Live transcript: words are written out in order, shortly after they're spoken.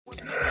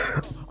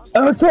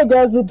Okay,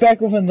 guys, we're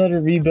back with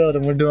another rebuild,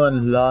 and we're doing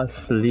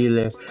Losc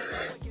Lille.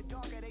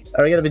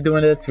 Are we gonna be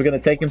doing this? We're gonna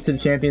take him to the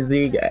Champions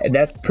League, and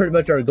that's pretty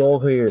much our goal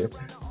here.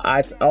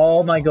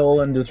 All my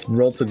goal in this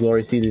Road to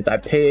Glory series.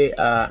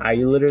 I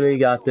literally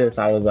got this.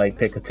 I was like,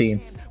 pick a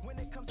team.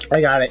 I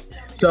got it.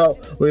 So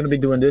we're gonna be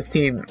doing this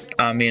team.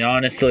 I mean,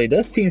 honestly,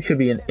 this team should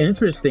be an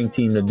interesting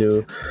team to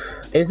do.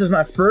 This is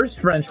my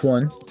first French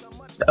one.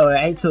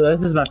 Alright, so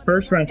this is my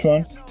first French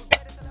one.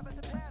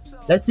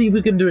 Let's see if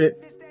we can do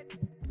it.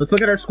 Let's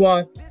look at our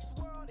squad.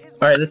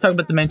 Alright, let's talk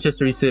about the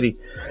Manchester City.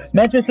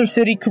 Manchester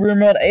City career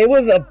mode. It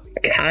was a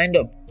kind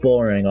of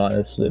boring,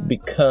 honestly,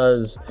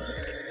 because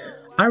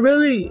I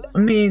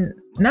mean,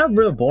 not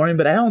real boring,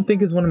 but I don't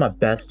think it's one of my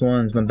best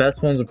ones. My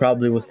best ones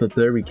was the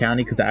Derby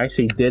County, because I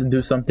actually did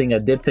do something. I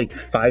did take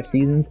 5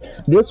 seasons.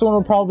 This one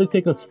will probably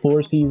take us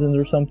 4 seasons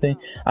or something.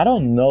 I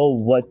don't know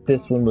what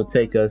this one will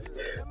take us,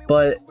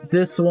 but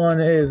this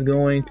one is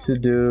going to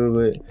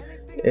do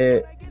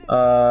it.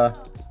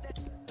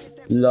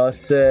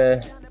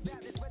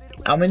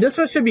 I mean, this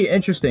one should be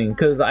interesting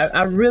because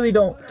I really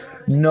don't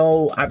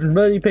know. I'm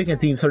really picking a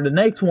team. So the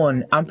next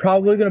one, I'm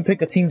probably gonna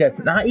pick a team that's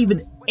not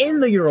even in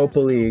the Europa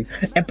League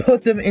and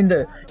put them in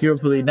the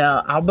Europa League.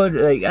 Now,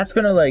 that's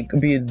gonna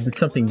be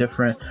something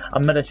different.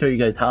 I'm gonna show you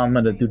guys how I'm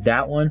gonna do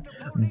that one,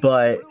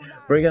 but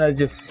we're gonna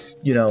just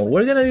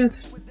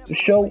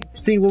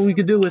see what we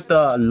could do with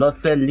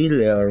Losc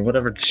Lille or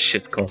whatever the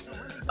shit's called.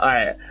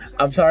 Alright,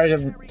 I'm sorry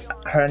to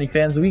hurt any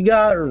fans. We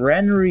got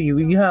Rennery,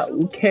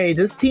 okay,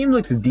 this team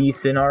looks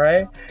decent,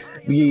 alright?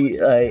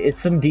 It's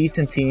some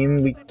decent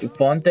team.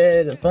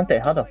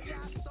 Fonte, how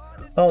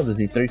old is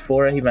he?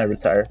 34? He might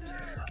retire.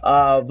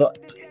 But,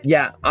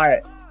 yeah,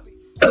 alright.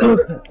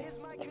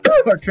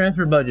 Our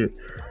transfer budget.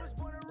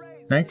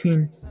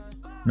 19,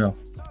 no.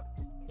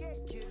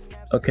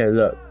 Okay,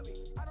 look.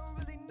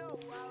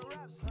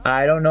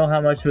 I don't know how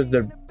much was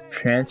the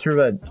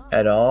transfer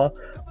at all,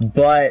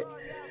 but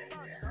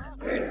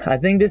I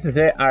think this is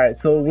it. Alright,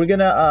 so we're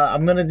gonna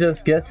I'm gonna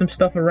just get some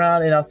stuff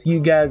around, and I'll see you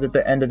guys at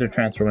the end of the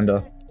transfer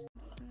window.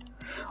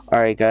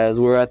 Alright guys,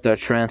 we're at the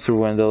transfer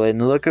window,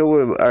 and look at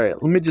what,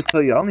 alright, let me just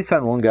tell you, I only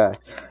signed one guy,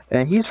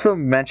 and he's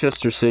from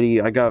Manchester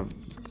City. I got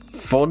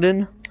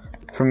Foden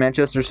from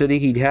Manchester City.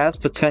 He has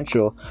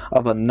potential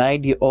of a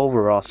 90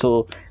 overall,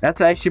 so that's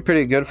actually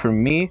pretty good for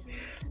me,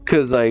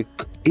 because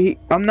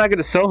I'm not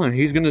gonna sell him.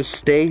 He's gonna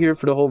stay here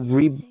for the whole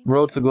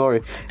Road to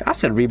Glory. I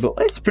said rebuild.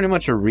 It's pretty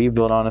much a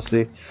rebuild,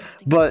 honestly.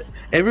 But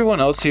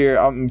everyone else here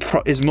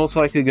is most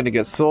likely gonna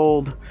get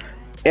sold.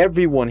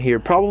 Everyone here,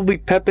 probably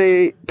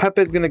Pepe.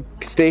 Pepe's gonna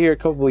stay here a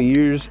couple of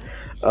years.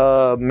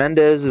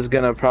 Mendes is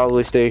gonna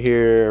probably stay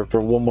here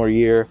for 1 more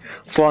year.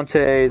 Fonte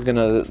is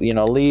gonna,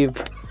 leave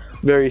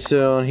very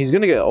soon. He's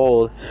gonna get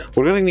old.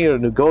 We're gonna need a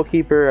new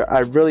goalkeeper. I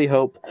really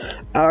hope.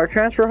 Our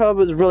transfer hub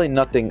is really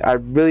nothing. I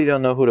really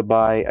don't know who to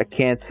buy. I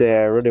can't say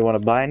I really want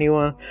to buy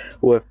anyone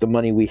with the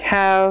money we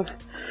have.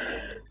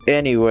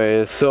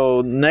 Anyway,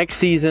 so next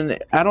season,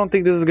 I don't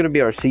think this is gonna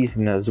be our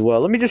season as well.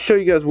 Let me just show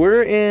you guys.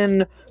 We're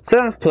in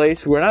 7th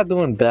place. We're not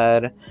doing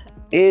bad.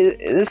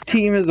 This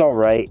team is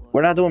alright.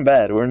 We're not doing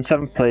bad. We're in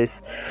 7th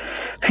place.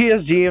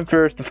 PSG in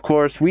 1st, of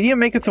course. We need to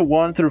make it to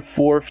 1 through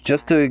 4th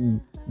just to,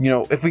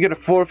 if we get a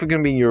 4th, we're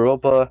gonna be in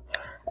Europa.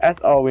 That's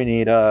all we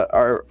need.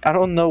 I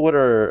don't know what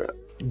our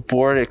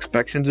board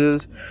expectations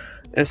is.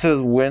 It says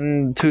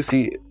win 2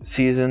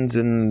 seasons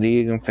in the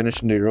league and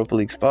finish in the Europa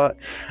League spot.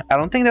 I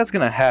don't think that's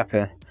gonna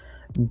happen,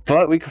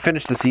 but we can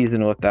finish the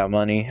season with that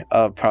money,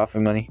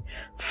 profit money.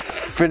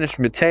 Finish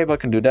mid-table, I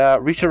can do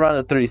that. Reach around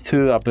the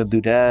 32, I'm gonna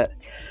do that.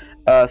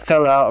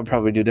 Sell out, I'll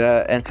probably do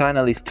that. And sign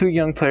at least 2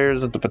 young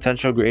players with the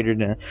potential greater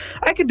than.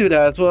 I can do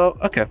that as well.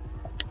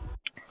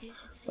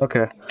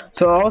 Okay,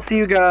 so I'll see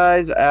you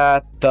guys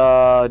at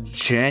the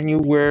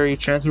January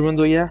transfer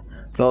window, yeah?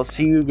 So I'll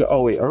see you,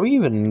 oh wait, are we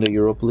even in the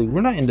Europa League?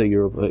 We're not in the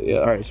Europa, yeah,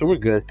 alright, so we're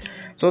good.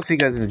 So I'll see you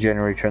guys in the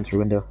January transfer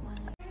window.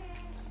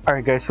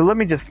 Alright guys, so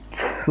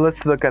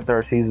let's look at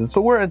our season.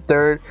 So we're in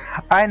 3rd.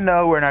 I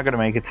know we're not going to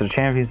make it to the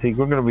Champions League.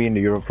 We're going to be in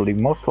the Europa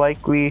League, most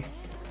likely,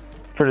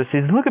 for the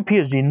season. Look at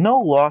PSG, no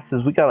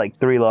losses. We got like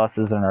 3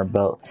 losses in our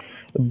belt.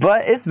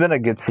 But it's been a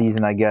good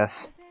season, I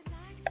guess.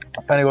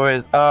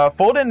 Anyways,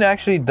 Foden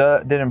actually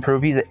did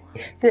improve. He's at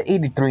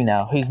 83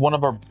 now. He's one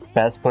of our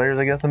best players,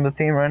 I guess, in the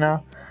team right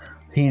now.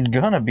 He's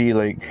gonna be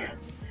like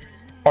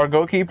our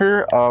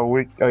goalkeeper.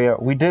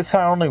 We did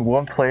sign only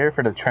 1 player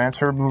for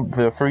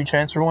the free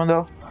transfer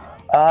window.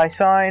 I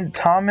signed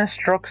Thomas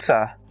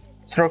Struxa.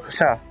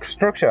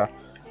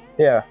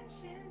 Yeah,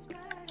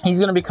 he's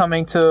gonna be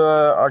coming to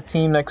our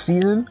team next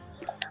season.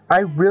 I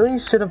really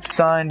should have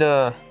signed.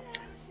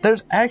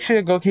 There's actually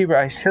a goalkeeper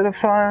I should have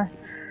signed.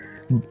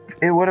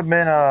 It would have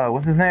been,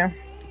 what's his name?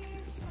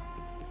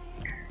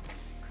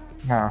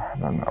 No,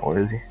 where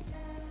is he?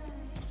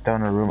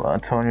 Donnarumma,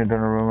 Antonio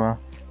Donnarumma,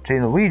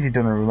 Luigi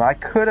Donnarumma.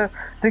 I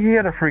think he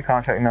had a free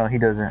contract. No, he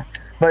doesn't.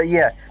 But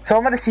yeah, so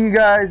I'm gonna see you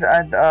guys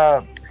at,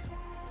 oh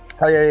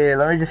yeah,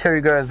 let me just show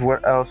you guys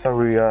what else are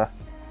we,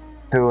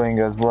 doing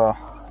as well.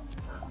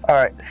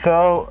 Alright,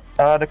 so,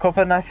 the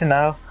Copa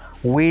Nacional,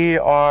 we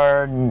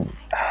are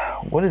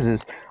what is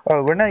this?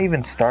 Oh, we're not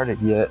even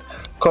started yet.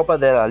 Copa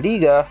de la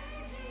Liga.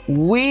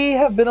 We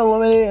have been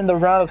eliminated in the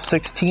round of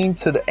 16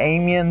 to the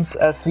Amiens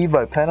SV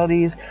by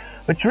penalties,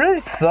 which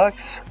really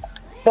sucks,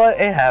 but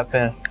it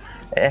happened.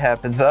 It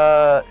happens.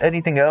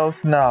 Anything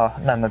else? No,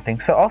 nothing.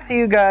 So I'll see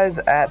you guys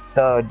at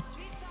the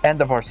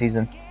end of our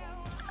season.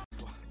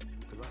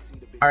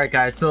 Alright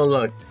guys, so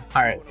look.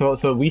 Alright,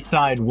 so we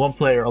signed one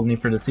player only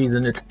for the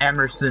season. It's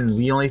Emerson.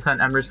 We only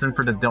signed Emerson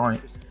for the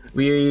joint.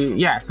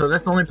 So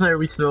that's the only player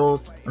we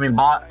sold. I mean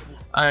bought.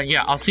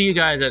 Yeah, I'll see you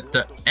guys at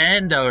the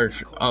end of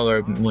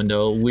our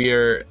window. We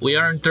are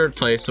in 3rd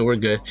place, so we're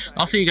good.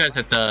 I'll see you guys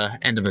at the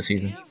end of the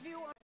season.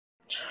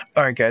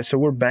 Alright guys, so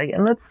we're back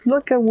and let's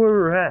look at where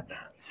we're at.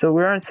 So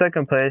we're in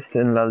 2nd place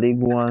in La Ligue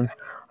 1.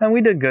 And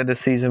we did good this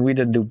season. We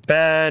didn't do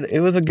bad.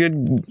 It was a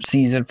good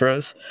season for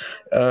us.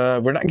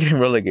 We're not getting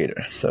relegated,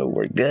 so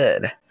we're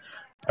good.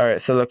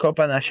 Alright, so La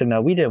Copa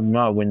Nacional, we did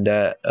not win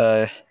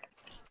that.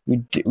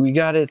 We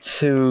got it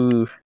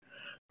to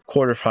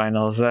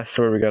quarterfinals. That's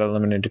where we got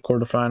eliminated to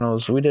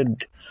quarterfinals. We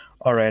did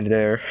alright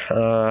there.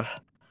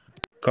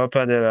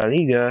 Copa de la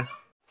Liga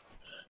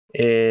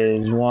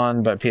is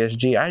won by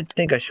PSG. I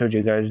think I showed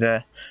you guys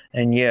that.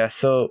 And yeah,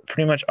 so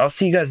pretty much I'll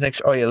see you guys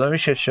next. Oh yeah, let me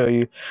just show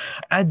you.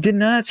 I did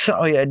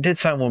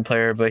sign one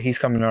player, but he's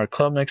coming to our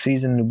club next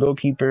season, new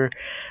goalkeeper.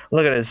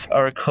 Look at this,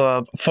 our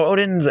club.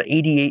 Foden's an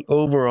 88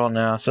 overall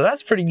now, so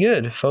that's pretty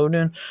good.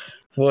 Foden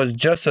was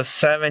just a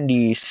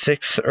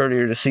 76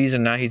 earlier this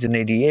season, now he's an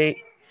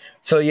 88.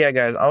 So yeah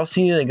guys, I'll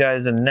see you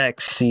guys the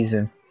next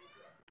season.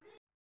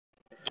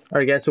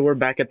 Alright guys, so we're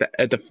back at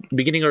the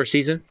beginning of our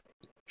season.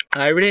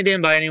 I really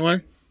didn't buy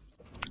anyone.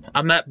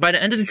 By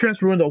the end of the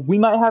transfer window, we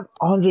might have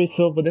Andre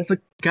Silva. That's a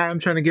guy I'm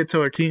trying to get to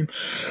our team.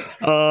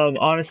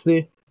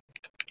 Honestly,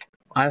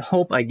 I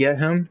hope I get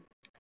him.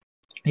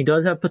 He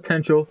does have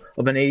potential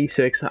of an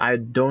 86. I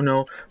don't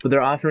know, but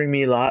they're offering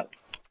me a lot.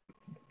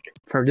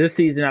 For this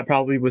season, I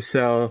probably would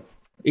sell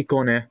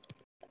Ikone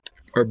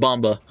or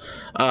Bamba.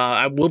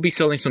 I will be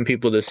selling some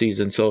people this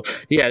season. So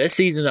yeah, this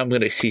season I'm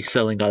gonna see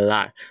selling a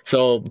lot.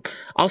 So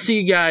I'll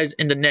see you guys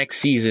in the next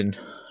season.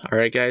 All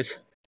right, guys.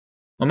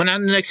 I'm gonna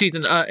end the next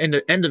season in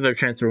the end of the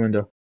transfer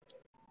window.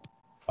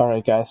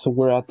 Alright guys, so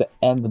we're at the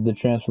end of the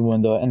transfer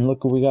window and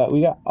look what we got.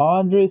 We got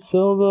Andre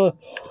Silva.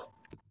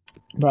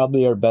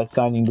 Probably our best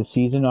signing this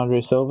season, Andre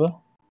Silva.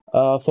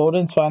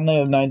 Foden's finally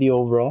of 90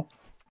 overall.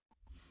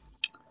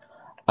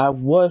 I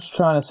was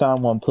trying to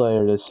sign one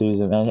player this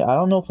season and I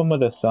don't know if I'm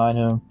gonna sign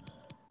him.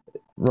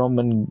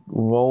 Romangano.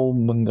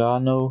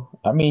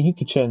 I mean he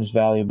could change his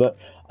value, but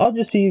I'll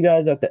just see you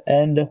guys at the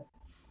end.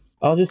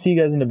 I'll just see you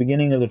guys in the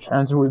beginning of the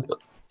transfer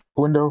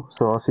window,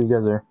 so I'll see you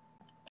guys there.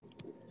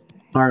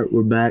 Alright,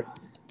 we're back.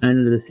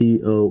 End of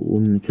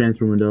the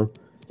transfer window.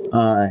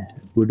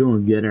 We're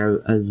doing good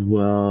as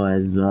well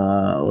as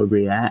where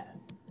we at?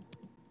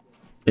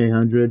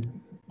 800.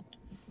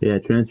 Yeah,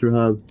 transfer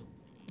hub.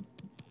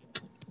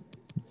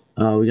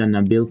 We got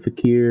Nabil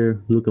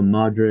Fekir, Luka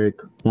Modric,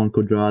 Juan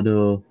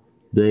Cuadrado,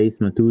 Blaise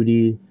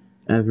Matuidi,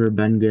 Ever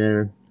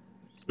Benger,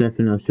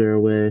 Stefano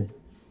Sharaway.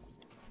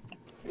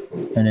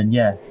 And then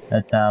yeah,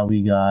 that's how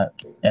we got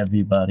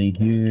everybody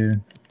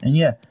here. And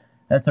yeah,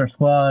 that's our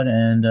squad,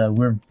 and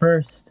we're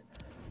first.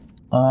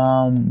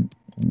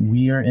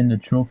 We are in the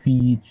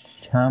trophy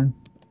champ.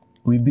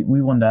 We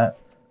won that.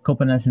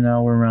 Copa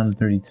Nacional, we're around the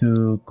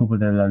 32. Copa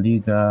de la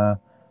Liga,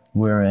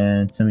 we're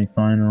in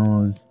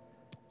semifinals.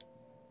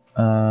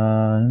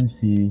 Let me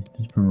see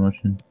this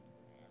promotion.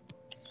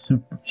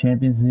 Super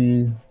Champions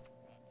League.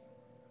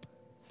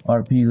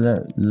 RP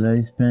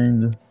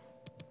Losc.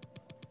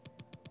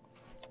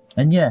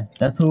 And yeah,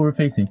 that's who we're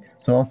facing.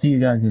 So I'll see you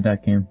guys in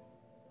that game.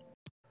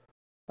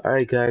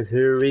 Alright guys,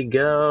 here we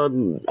go.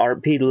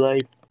 RP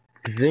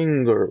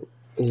Leipzig or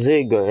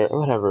Zig or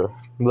whatever.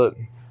 Look,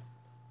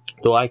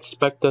 do I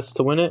expect us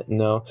to win it?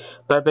 No.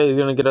 Pepe is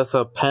gonna get us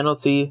a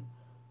penalty.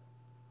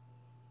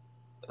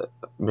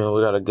 We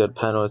got a good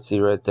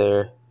penalty right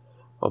there.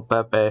 Oh,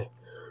 Pepe.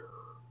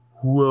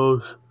 Who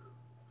else?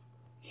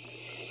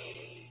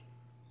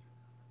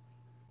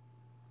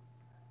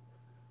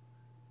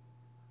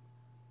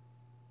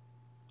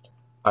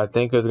 I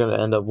think it's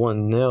gonna end up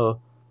 1-0.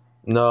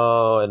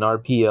 No, an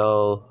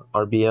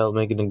RBL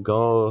making a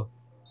goal.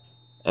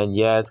 And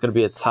yeah, it's gonna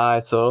be a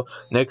tie. So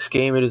next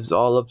game, it is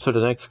all up to the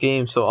next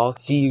game. So I'll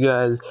see you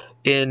guys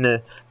in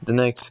the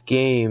next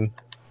game.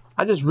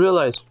 I just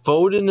realized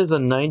Foden is a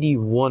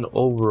 91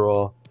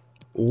 overall.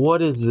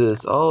 What is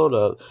this? Hold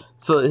up.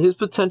 So his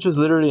potential is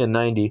literally a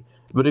 90.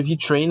 But if you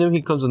train him,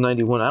 he comes a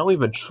 91. I don't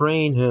even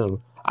train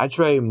him. I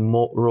train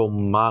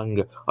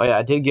Romanga. Oh yeah,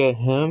 I did get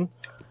him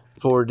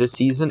for this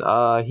season.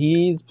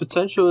 His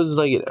potential is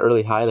like an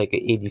early high, like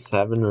an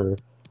 87 or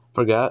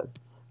forgot.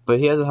 But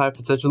he has a high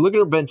potential. Look at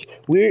our bench.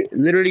 We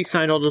literally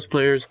signed all those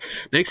players.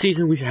 Next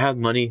season we should have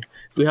money.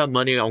 If we have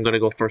money, I'm gonna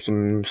go for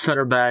some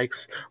center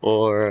backs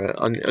or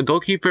a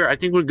goalkeeper. I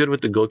think we're good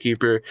with the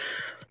goalkeeper.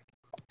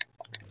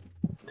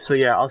 So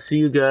yeah, I'll see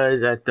you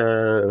guys at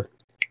the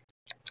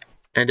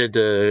end of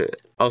the.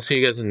 I'll see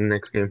you guys in the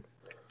next game.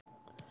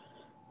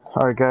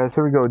 Alright guys,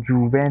 here we go,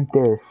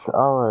 Juventus.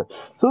 Alright,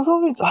 so it's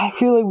always, I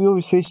feel like we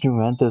always face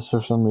Juventus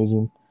for some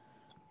reason.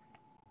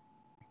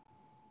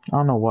 I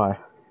don't know why.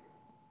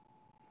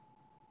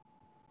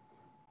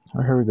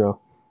 Alright, here we go.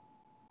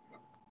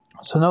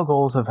 So no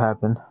goals have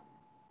happened.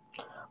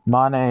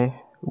 Mane,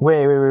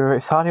 wait,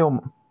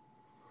 Sadio,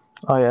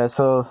 oh yeah,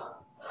 so,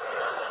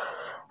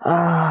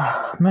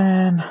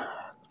 man,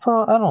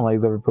 so I don't like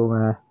Liverpool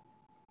when I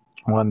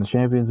won the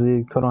Champions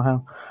League,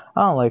 Tottenham.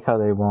 I don't like how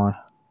they won.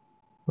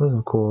 It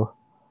wasn't cool.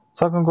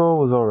 Second goal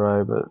was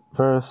alright, but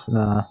first,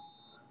 nah.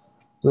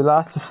 We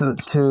lost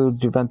to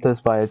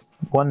Juventus by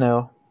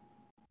 1-0.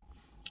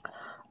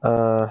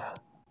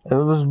 It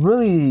was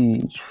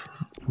really,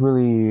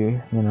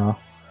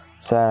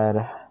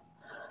 sad.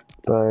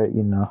 But,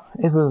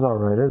 it was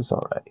alright. It's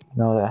alright.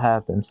 That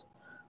happens.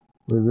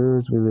 We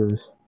lose, we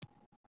lose.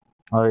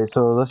 Alright,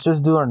 so let's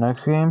just do our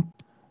next game.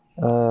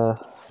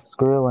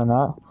 Screw it, why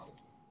not?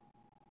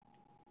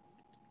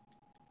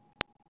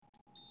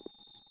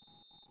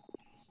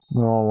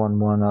 We're all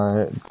 1-1,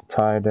 alright. It's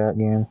tied that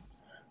game.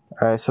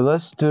 Alright, so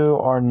let's do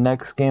our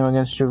next game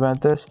against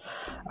Juventus.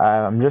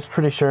 I'm just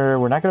pretty sure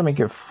we're not gonna make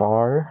it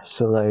far,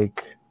 so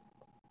like...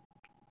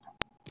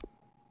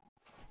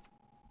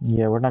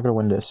 yeah, we're not gonna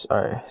win this.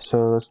 Alright,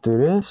 so let's do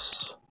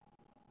this.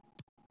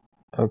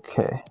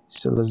 Okay,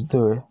 so let's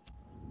do it.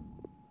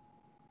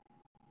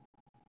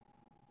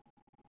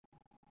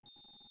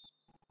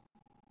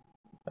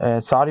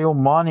 And Sadio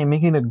Mane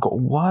making a goal.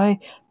 Why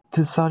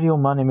did Sadio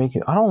Mane make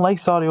it? I don't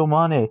like Sadio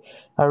Mane.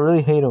 I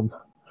really hate him.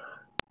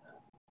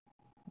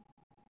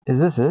 Is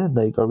this it?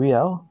 Like, are we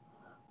out?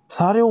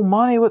 Sadio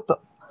Mane, what the?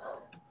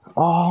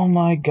 Oh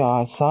my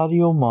god,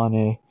 Sadio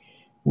Mane.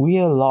 We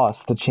have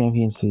lost the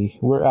Champions League.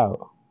 We're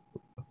out.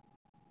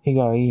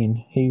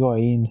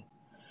 Higuain.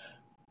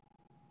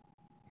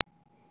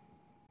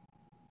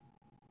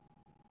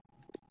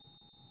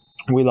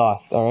 We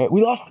lost, alright?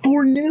 We lost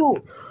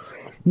 4-0!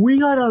 We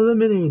got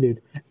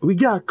eliminated. We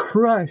got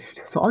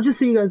crushed. So I'll just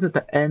see you guys at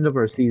the end of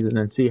our season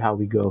and see how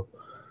we go.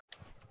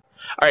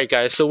 Alright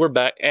guys, so we're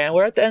back and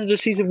we're at the end of the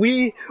season.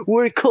 We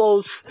were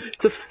close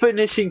to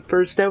finishing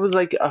first. That was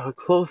like a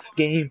close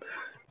game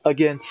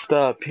against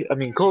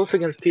close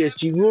against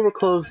PSG. We were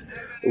close.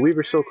 We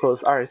were so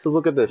close. Alright, so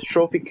look at this.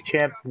 Trophy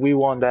champ, we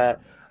won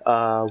that.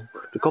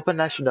 The Copa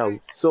Nacional.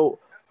 So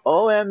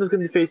OM is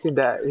gonna be facing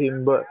that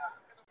team, but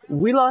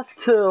we lost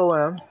to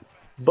OM.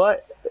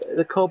 But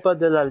the Copa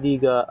de la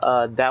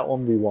Liga, that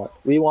one we won.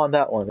 We won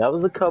that one. That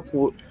was the cup.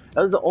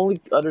 That was the only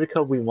other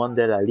cup we won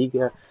de la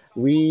Liga.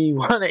 We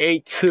won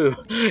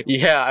 8-2.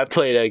 Yeah, I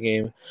played that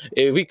game.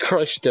 We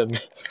crushed them.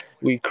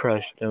 We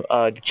crushed them.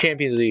 The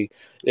Champions League.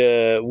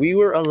 We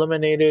were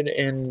eliminated,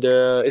 and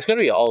it's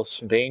gonna be all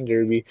Spain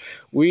derby.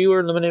 We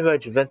were eliminated by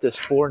Juventus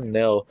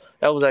 4-0.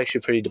 That was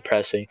actually pretty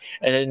depressing.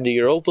 And then the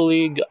Europa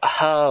League.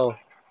 How?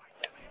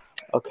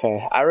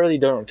 Okay, I really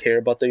don't care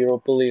about the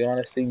Europa League,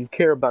 honestly. You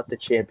care about the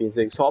Champions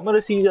League. So I'm going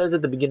to see you guys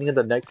at the beginning of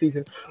the next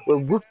season where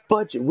we're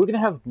going to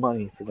have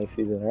money for next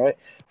season, alright?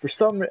 For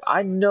some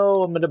I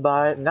know I'm going to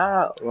buy,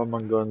 not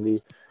Roman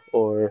Gondli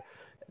or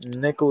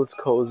Nicolas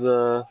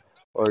Koza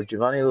or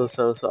Giovanni Lo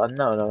Celso.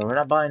 No, we're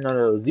not buying none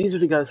of those. These are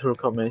the guys who are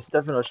coming.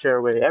 Stefano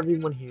Sharaway,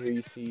 everyone here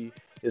you see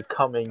is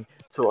coming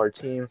to our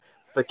team.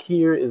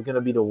 Fakir is going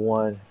to be the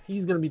one.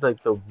 He's going to be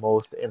like the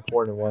most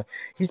important one.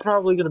 He's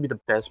probably going to be the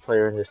best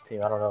player in this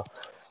team. I don't know.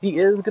 He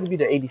is going to be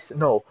the 80.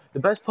 No, the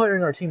best player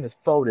in our team is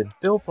Foden.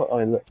 Oh,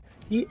 look.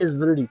 He is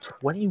literally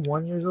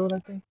 21 years old, I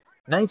think.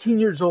 19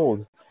 years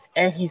old.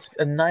 And he's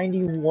a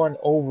 91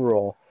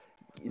 overall.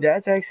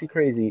 That's actually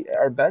crazy.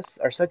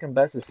 Our second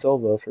best is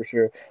Silva for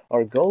sure.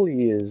 Our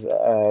goalie is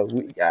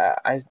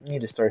I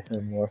need to start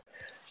him more.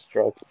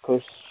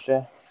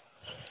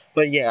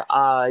 But yeah,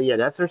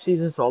 that's our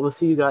season. So I'll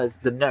see you guys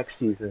the next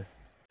season.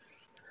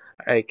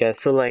 Alright guys,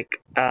 so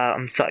like,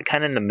 I'm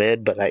kind of in the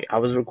mid, but I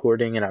was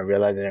recording and I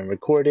realized I didn't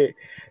record it.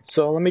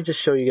 So let me just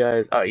show you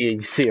guys. Oh yeah,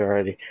 you see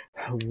already.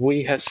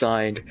 We have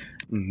signed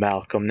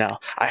Malcolm. Now,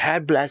 I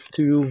had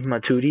Blastu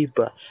Matuidi,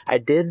 but I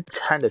did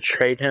kind of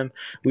trade him.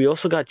 We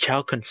also got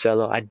Chao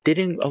Cancelo.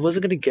 I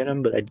wasn't gonna get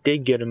him, but I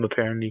did get him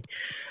apparently.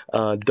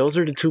 Those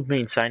are the two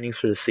main signings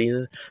for the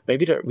season.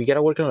 Maybe we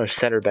gotta work on our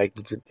center back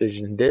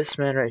division. This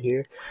man right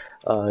here,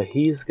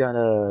 he's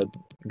gonna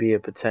be a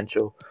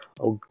potential.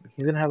 Oh,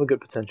 he's gonna have a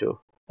good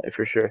potential, like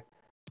for sure,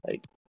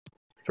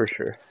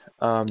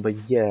 but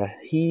yeah,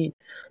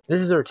 this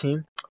is our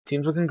team.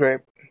 Team's looking great.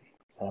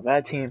 It's not a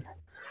bad team.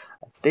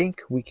 I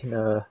think we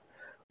can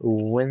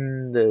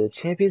win the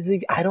Champions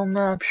League. I'm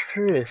not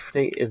sure if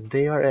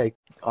they are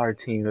our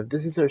team. If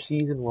this is our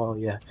season, well,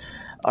 yeah.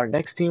 Our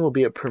next team will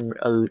be a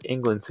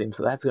England team,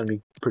 so that's gonna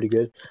be pretty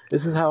good.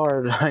 This is how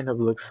our lineup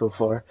looks so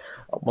far.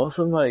 Most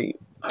of my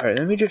alright,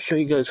 let me just show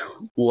you guys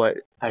what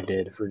I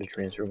did for the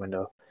transfer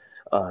window.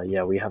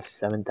 Yeah, we have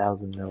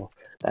 7,000 mil.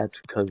 That's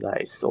because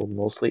I sold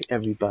mostly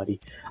everybody.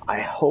 I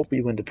hope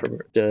we win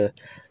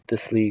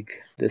this league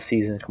this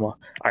season. Come on.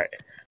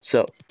 Alright,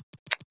 so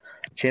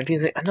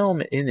Champions League. I know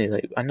I'm in it.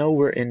 Like I know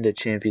we're in the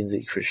Champions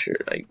League for sure.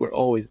 Like we're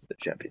always in the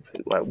Champions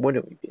League. Why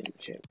wouldn't we be in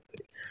the Champions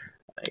League?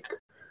 Like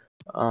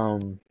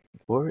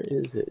Where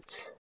is it?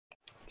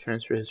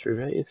 Transfer history,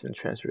 right? It's in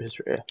transfer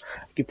history. Yeah,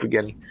 I keep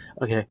forgetting.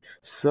 Okay,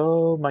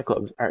 so my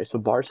clubs. All right, so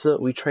Barca,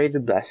 we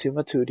traded Blasio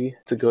Matuidi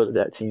to go to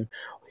that team.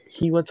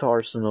 He went to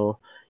Arsenal.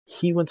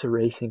 He went to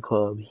Racing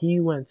Club. He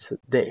went to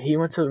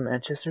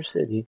Manchester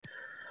City.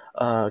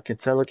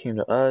 Cancelo came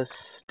to us.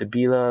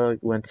 Dabila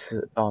went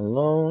on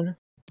loan.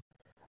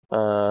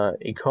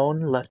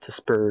 Icon left to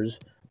Spurs.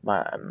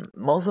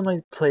 Most of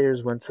my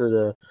players went to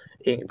the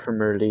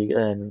Premier League,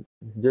 and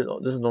this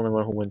is the only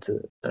one who went to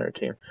another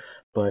team.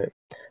 But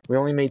we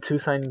only made 2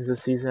 signings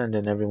this season, and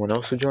then everyone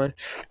else who joined.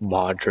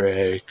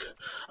 Modric.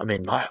 I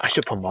mean, I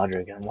should put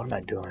Modric in. What am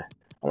I doing?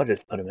 I would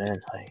just put him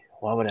in. Like,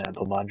 why would I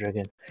put Modric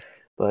in?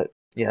 But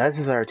yeah, this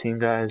is our team,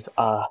 guys.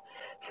 So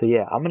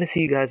yeah, I'm gonna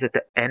see you guys at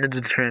the end of the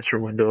transfer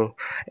window,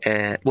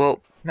 and well,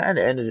 not at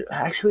the end of it.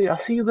 Actually, I'll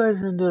see you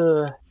guys in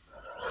the.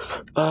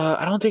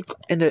 I don't think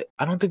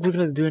we're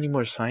gonna do any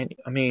more signing.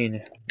 I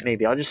mean,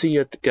 maybe I'll just see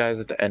you guys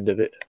at the end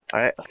of it. All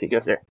right, I'll see you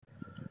guys there.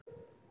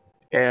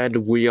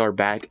 And we are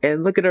back.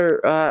 And look at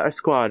our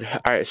squad. All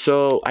right,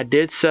 so I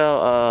did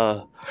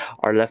sell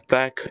our left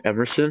back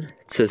Emerson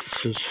to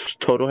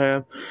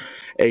Tottenham.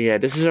 And yeah,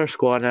 this is our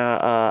squad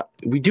now.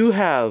 We do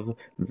have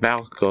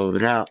Malcolm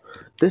now.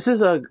 This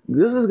is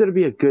gonna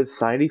be a good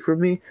signing for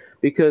me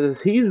because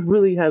he has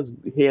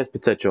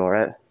potential. All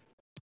right,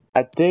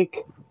 I think.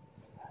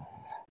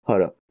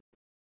 Hold up.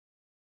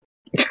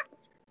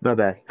 My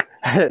bad.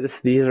 I had to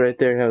sneeze right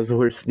there. That was the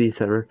worst sneeze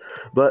ever.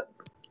 But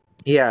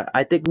yeah,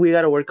 I think we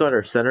gotta work on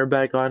our center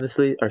back.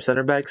 Honestly, our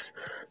center backs,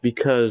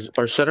 because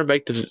our center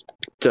backs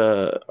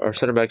are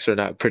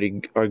not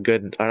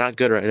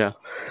good right now.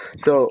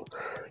 So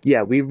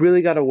yeah, we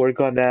really gotta work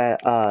on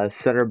that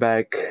center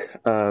back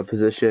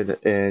position,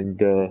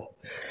 and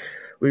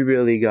we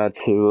really got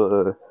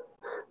to.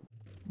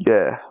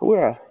 Yeah,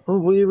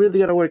 we really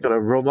gotta work on it.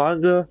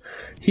 Romanga,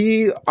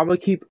 I'm gonna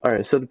keep.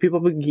 Alright, so the people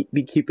I'm gonna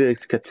be keeping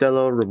is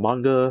Cancelo,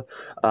 Romanga.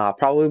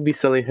 Probably be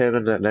selling him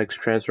in the next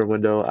transfer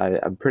window.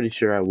 I'm pretty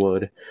sure I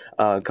would.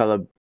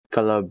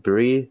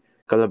 Calabria,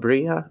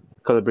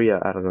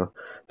 I don't know,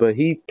 but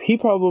he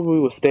probably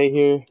will stay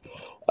here.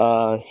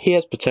 He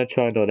has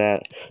potential. I know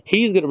that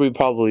he's gonna be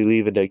probably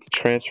leaving the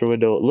transfer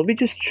window. Let me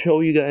just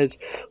show you guys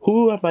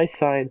who I might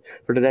sign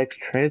for the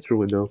next transfer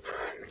window.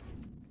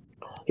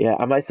 Yeah,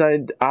 I might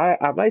sign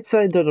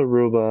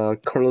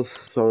Donnarumma, Carlos.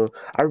 So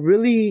I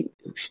really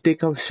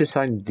think I should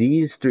sign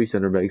these 3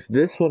 center backs.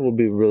 This one will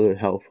be really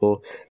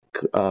helpful.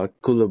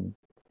 Koulibaly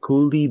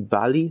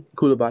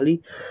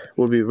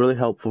will be really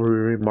helpful.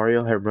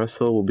 Mario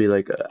Hermoso will be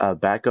like a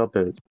backup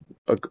and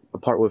a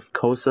part with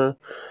Kosa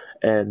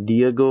and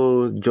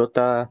Diego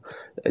Jota.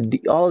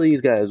 All these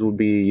guys would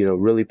be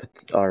really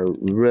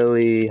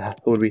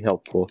would be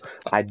helpful.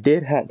 I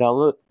did have now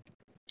look.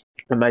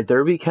 In my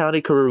Derby County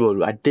career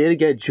mode, I did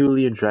get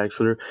Julian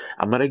Draxler.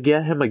 I'm gonna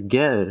get him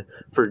again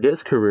for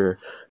this career.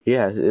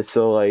 Yeah,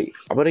 so like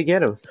I'm gonna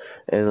get him,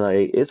 and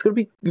like it's gonna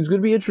be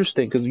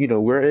interesting because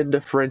we're in the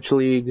French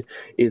league.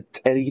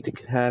 Anything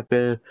can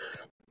happen.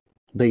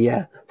 But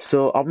yeah,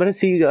 so I'm gonna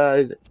see you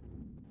guys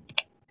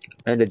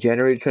in the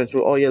January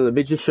transfer. Oh yeah, let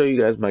me just show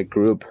you guys my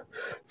group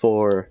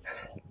for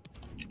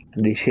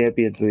the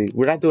Champions League.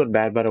 We're not doing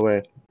bad, by the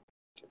way.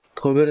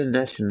 Club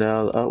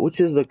National,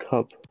 which is the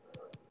cup.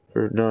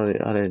 Or no,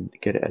 I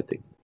didn't get it, I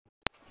think.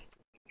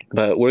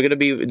 But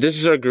this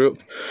is our group.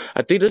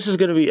 I think this is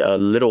going to be a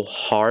little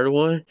hard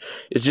one.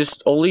 It's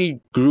just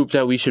only group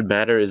that we should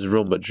matter is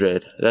Real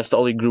Madrid. That's the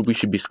only group we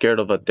should be scared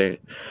of, I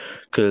think.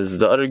 Because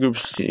the other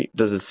groups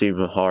doesn't seem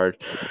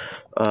hard.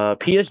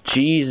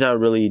 PSG is not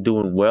really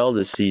doing well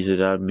this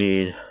season. I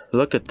mean,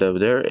 look at them.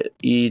 They're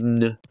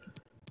in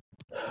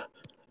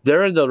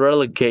the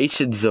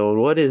relegation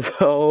zone. What is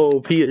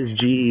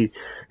PSG?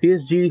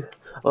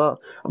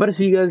 Well, I'm gonna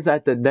see you guys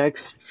at the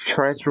next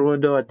transfer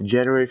window, at the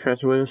January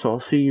transfer window. So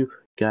I'll see you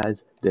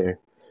guys there.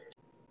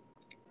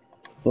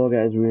 Well,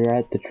 guys, we're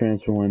at the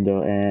transfer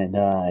window, and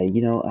I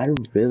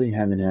really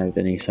haven't had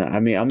any sign.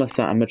 I mean, I'm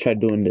gonna try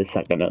doing this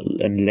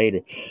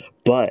later,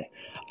 but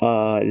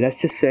let's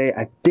just say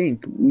I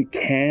think we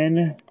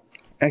can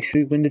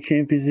actually win the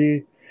Champions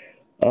League.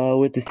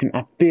 With this team,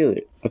 I feel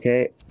it.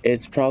 Okay,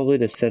 it's probably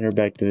the center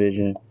back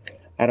division.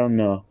 I don't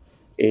know.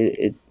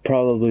 It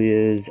probably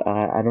is.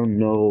 I don't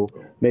know.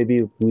 Maybe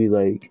if we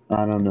I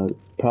don't know.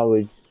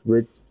 Probably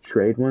with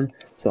trade one.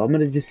 So I'm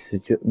gonna just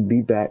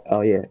be back.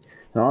 Oh yeah.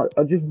 I'll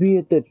just be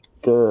at the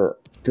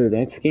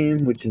next game,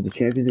 which is the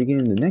Champions League game.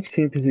 The next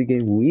Champions League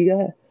game we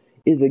got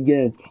is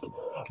against.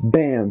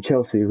 Bam,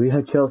 Chelsea. We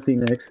have Chelsea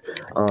next.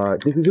 I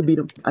think we could beat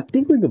them. I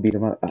think we could beat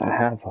them. I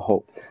have a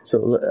hope. So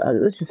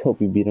let's just hope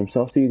we beat them. So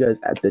I'll see you guys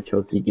at the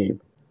Chelsea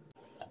game.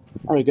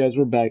 Alright, guys,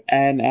 we're back.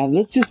 And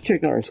let's just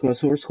check out our squad.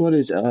 So our squad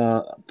is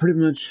pretty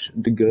much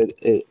the good.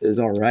 It is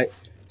alright.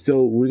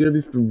 So we're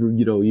going to be,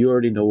 you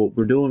already know what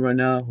we're doing right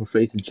now. We're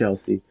facing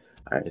Chelsea.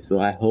 Alright, so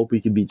I hope we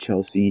can beat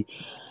Chelsea.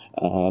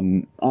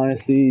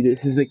 Honestly,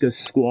 this is like a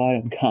squad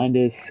I'm kind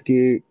of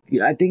scared.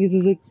 I think it's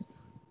just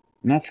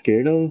not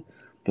scared of.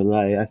 But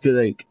I feel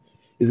like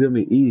it's gonna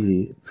be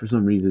easy for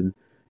some reason.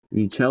 I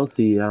mean,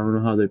 Chelsea, I don't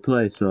know how they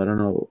play, so I don't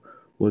know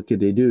what could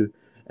they do.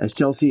 As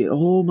Chelsea,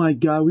 oh my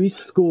God, they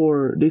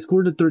scored in the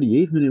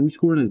 38th minute, we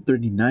scored in the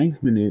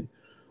 39th minute.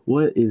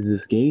 What is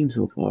this game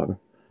so far?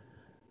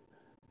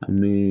 I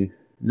mean,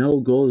 no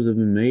goals have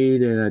been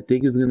made, and I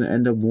think it's gonna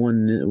end up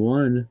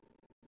 1-1.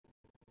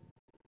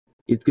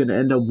 It's gonna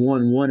end up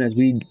 1-1 as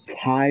we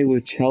tie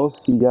with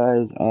Chelsea,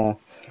 guys.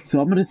 So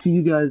I'm gonna see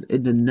you guys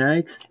in the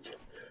next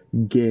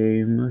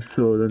game.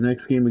 So the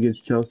next game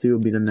against Chelsea will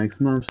be the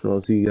next month, so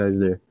I'll see you guys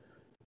there.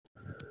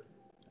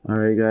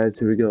 Alright guys,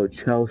 here we go.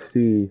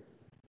 Chelsea.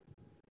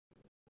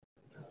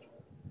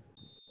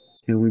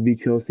 Can we beat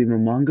Chelsea?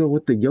 Romanga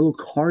with the yellow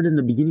card in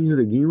the beginning of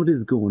the game? What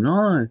is going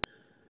on?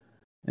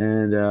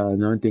 And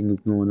nothing is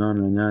going on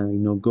right now. Like,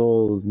 no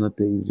goals,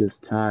 nothing,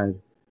 just tied.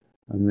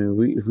 I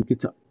mean, if we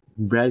get to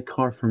red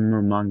card from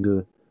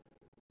Romanga.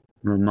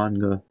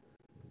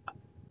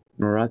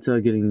 Morata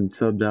getting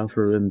subbed out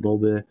for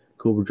Mbobe.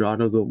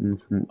 Cuadrado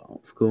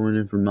going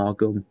in for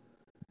Malcolm.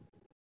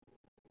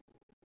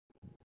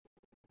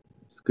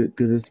 Could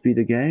this be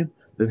the game?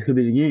 This could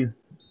be the game.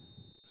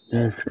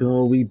 Let's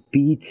go. We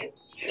beat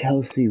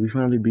Chelsea. We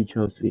finally beat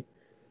Chelsea.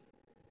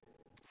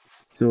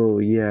 So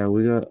yeah,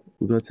 we got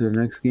to the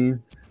next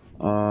game.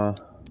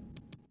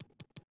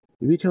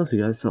 We beat Chelsea,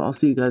 guys. So I'll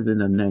see you guys in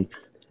the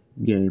next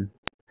game.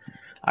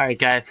 Alright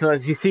guys, so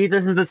as you see,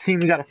 this is the team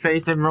we gotta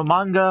face, and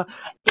Romanga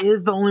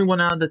is the only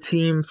one out of the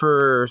team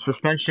for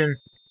suspension.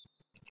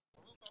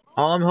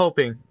 All I'm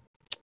hoping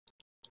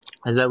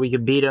is that we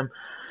can beat him.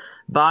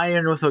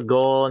 Bayern with a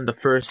goal in the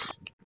first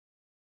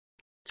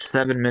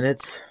 7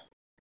 minutes.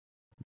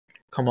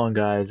 Come on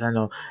guys, I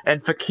know.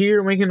 And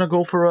Fekir making a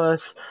goal for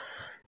us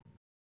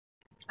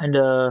in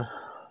the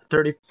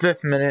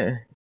 35th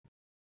minute.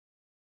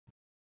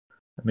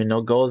 I mean,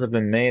 no goals have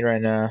been made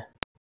right now.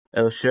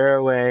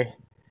 SHAREfactory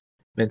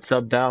been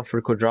subbed out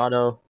for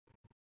Cuadrado.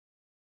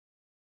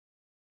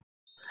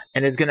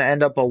 And it's gonna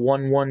end up a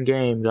 1-1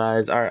 game,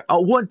 guys. Alright.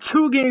 Oh,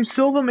 1-2 game.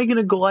 Silva making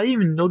a goal. I didn't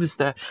even notice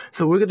that.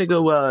 So we're gonna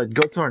go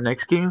to our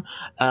next game.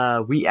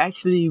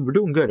 We're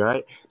doing good,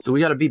 right? So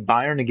we gotta beat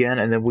Bayern again,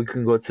 and then we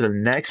can go to the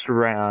next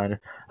round.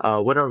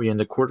 What are we in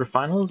the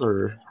quarterfinals?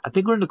 Or I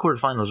think we're in the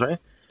quarterfinals, right?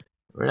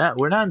 We're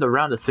not in the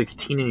round of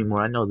 16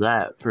 anymore. I know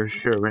that for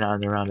sure. We're not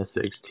in the round of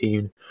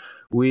 16.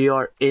 We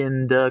are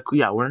in the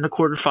we're in the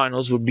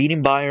quarterfinals. We're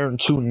beating Bayern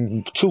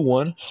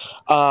 2-1.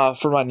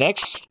 For my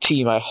next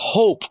team, I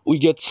hope we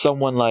get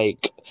someone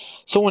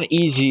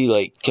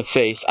easy to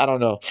face. I don't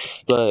know,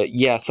 but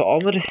yeah. So I'm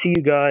gonna see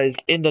you guys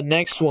in the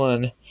next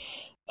one.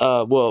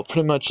 Well,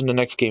 pretty much in the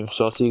next game.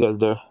 So I'll see you guys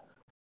there.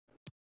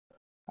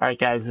 All right,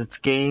 guys. It's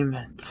game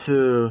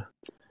 2.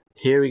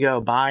 Here we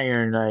go,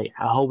 Bayern.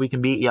 I hope we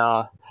can beat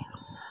y'all.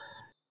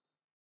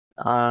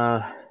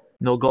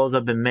 No goals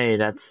have been made.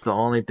 That's the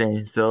only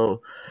thing.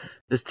 So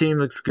this team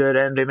looks good,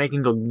 and they make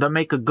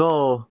a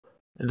goal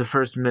in the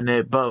first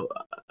minute, but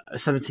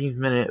 17th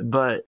minute.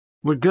 But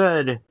we're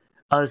good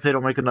unless they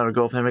don't make another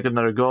goal. If they make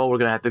another goal, we're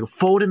gonna have to go.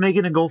 Foden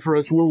making a goal for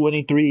us. We're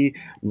winning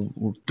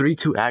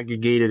 3-2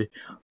 aggregated.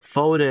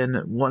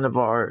 Foden, one of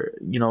our,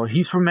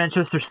 he's from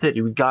Manchester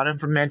City. We got him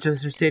from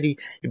Manchester City.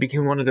 He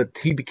became one of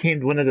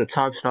the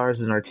top stars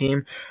in our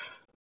team.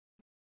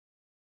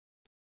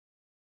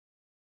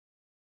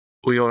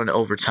 We are in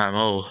overtime.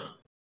 Oh.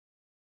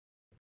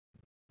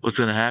 What's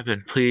gonna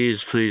happen?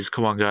 Please, please,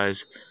 come on,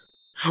 guys.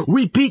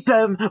 We beat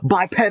them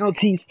by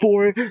penalties,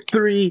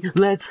 4-3.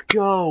 Let's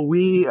go.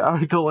 We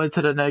are going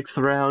to the next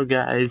round,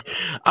 guys.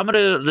 I'm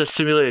gonna just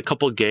simulate a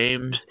couple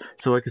games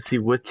so I can see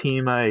what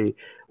team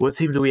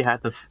do we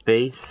have to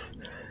face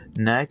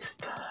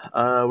next.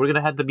 We're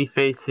gonna have to be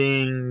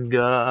facing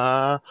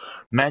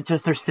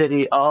Manchester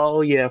City.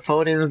 Oh yeah,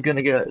 Foden is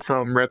gonna get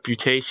some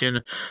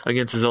reputation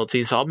against his old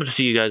team, so I'm gonna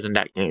see you guys in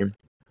that game.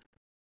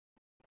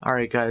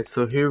 Alright guys,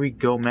 so here we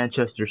go,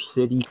 Manchester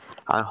City.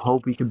 I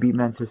hope we can beat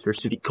Manchester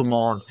City. Come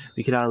on,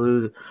 we cannot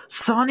lose.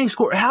 Sonny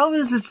scored. How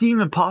is this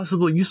even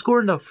possible? You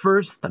scored in the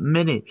first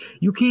minute.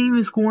 You can't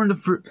even score in the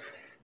first.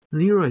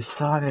 Leroy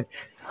Sané.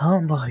 Oh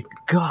my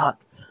god.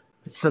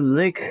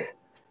 Salick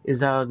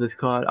is out of this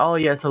card. Oh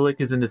yeah, Salick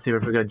is in the team.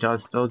 I forgot John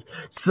Stones.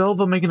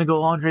 Silva making a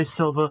goal. Andre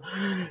Silva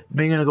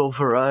making a goal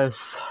for us.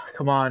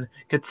 Come on.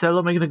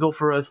 Cancelo making a goal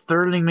for us.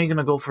 Sterling making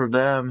a goal for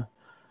them.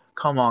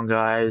 Come on,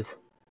 guys.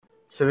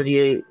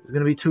 78. It's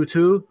gonna be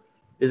 2-2.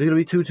 Is it gonna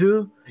be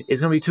 2-2? It's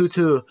gonna be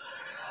 2-2.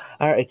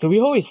 Alright, so we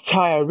always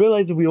tie. I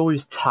realize that we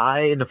always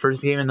tie in the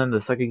first game, and then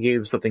the second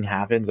game something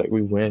happens, like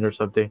we win or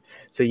something.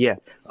 So yeah,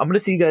 I'm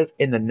gonna see you guys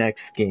in the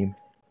next game.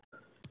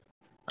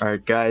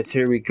 Alright guys,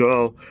 here we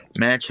go.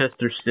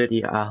 Manchester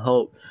City. I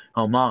hope.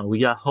 Come on, we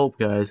got hope,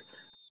 guys.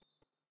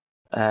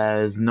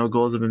 As no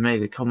goals have been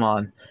made. Come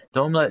on.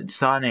 Don't let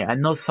Sané. I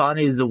know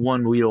Sané is the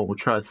one we don't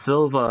trust.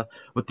 Silva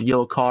with the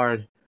yellow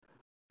card.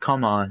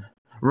 Come on.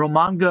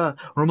 Romanga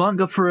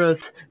for us.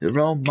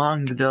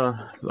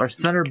 Romanga, our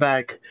center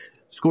back,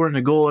 scoring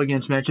a goal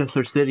against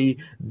Manchester City.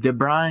 De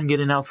Bruyne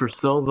getting out for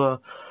Silva.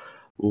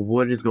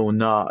 What is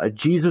going on?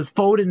 Jesus,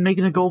 Foden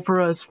making a goal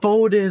for us.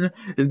 Foden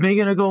is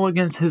making a goal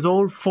against his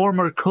old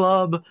former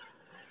club.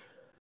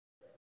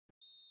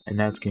 And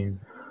that's game.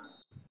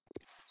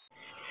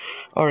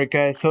 Alright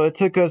guys, so it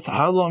took us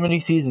how long,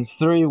 many seasons?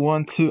 3,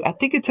 1, 2, I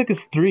think it took us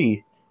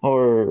 3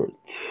 or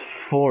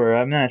 4,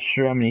 I'm not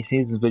sure how many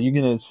seasons, but you're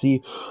gonna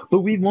see. But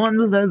we won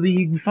the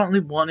league, we finally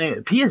won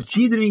it.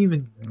 PSG didn't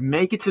even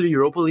make it to the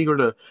Europa League or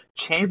the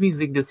Champions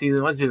League this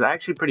season, which is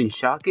actually pretty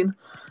shocking.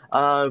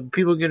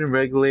 People getting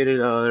regulated,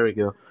 there we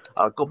go.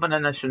 Copa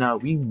Nacional,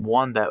 we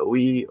won that.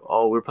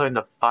 We're playing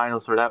the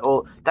finals for that.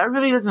 Well, that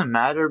really doesn't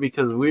matter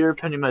because we're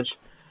pretty much,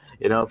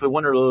 you know, if we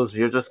win or lose,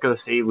 you're just gonna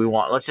see we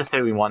won. Let's just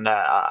say we won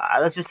that.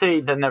 Let's just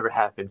say that never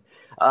happened.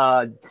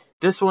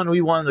 This one we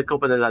won the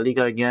Copa de la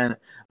Liga again.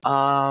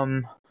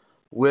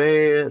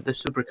 Where the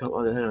Super Cup?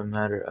 Oh, that doesn't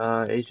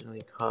matter. Asian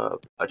League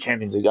Cup,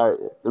 Champions League. All right,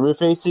 we're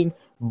facing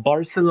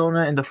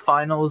Barcelona in the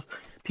finals.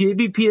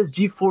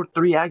 PSG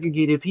 4-3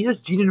 aggregated.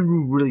 PSG didn't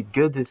do really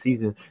good this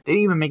season. They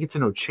didn't even make it to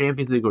no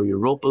Champions League or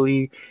Europa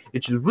League,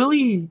 which is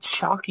really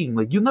shocking.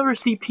 Like you never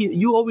see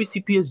you always see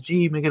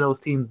PSG making those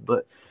teams,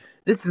 but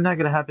this is not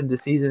going to happen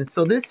this season.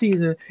 So this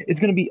season,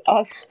 it's going to be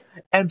us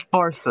and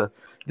Barca.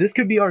 This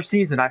could be our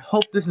season. I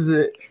hope this is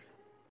it.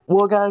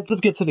 Well, guys,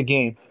 let's get to the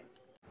game.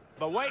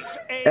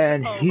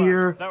 And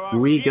here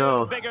we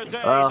go.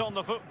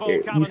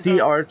 You see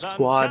our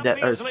squad,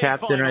 that our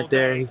captain right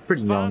there. He's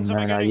pretty young,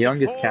 man. Our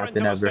youngest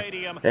captain ever.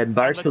 And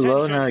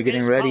Barcelona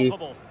getting ready.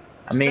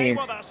 I mean,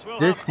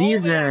 this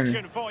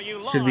season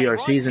should be our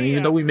season,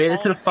 even though we made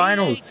it to the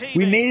finals.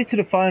 We made it to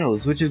the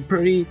finals, which is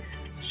pretty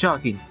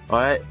shocking.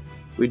 Alright,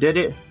 we did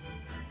it.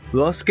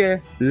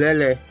 Losc,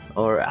 Lille,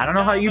 or I don't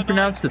know how you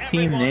pronounce the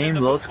team name,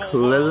 Losc,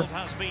 Lille.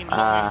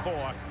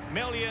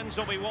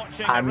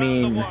 I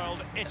mean,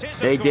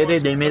 they did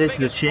it. They made it to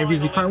the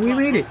Champions League final. We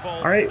made it.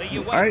 All right.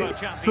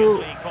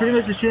 So pretty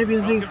much the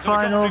Champions League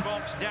final.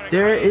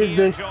 There is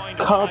the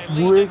cup.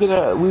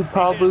 We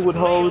probably would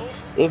hold.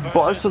 If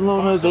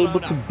Barcelona is able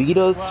to beat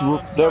us,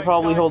 they'll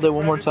probably hold it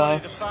one more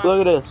time.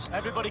 Look at this.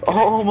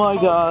 Oh my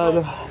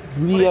God,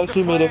 we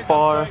actually made it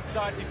far.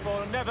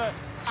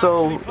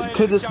 So,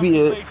 could this be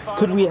it?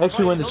 Could we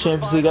actually win the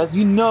Champions League, guys?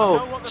 You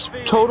know,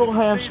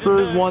 Tottenham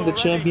Spurs won the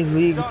Champions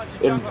League,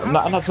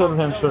 not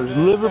Tottenham Spurs,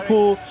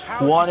 Liverpool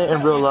won it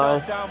in real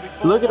life.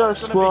 Look at our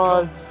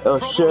squad. Oh,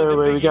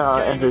 SHAREfactory, we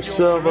got Andrew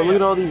Silva. Look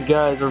at all these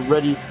guys are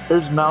ready.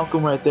 There's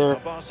Malcolm right there.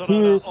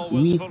 Here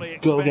we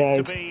go,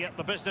 guys.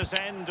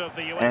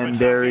 And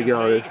there we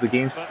go. The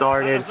game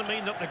started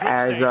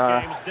as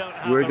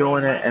we're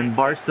going in, and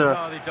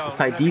Barca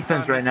tight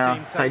defense right now.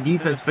 Tight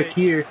defense,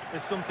 Fakir,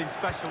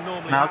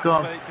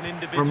 Malcolm,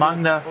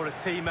 Romagna,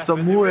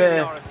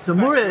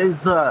 Samura is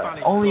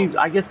the only,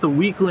 I guess, the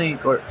weak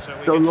link or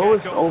the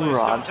lowest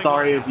overall. I'm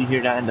sorry if you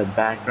hear that in the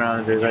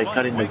background. They're like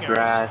cutting the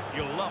grass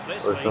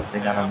or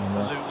something. I don't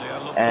know.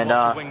 And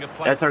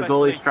that's our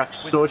goalie,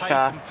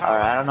 Sosha.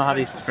 I don't know how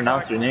to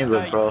pronounce your name,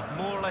 bro.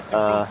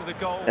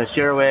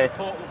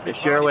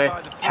 SHAREfactory,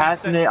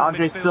 passing it,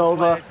 Andre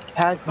Silva,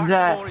 passing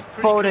that,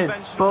 Foden,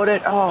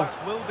 oh,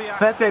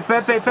 Pepe,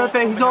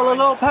 he's all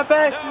alone,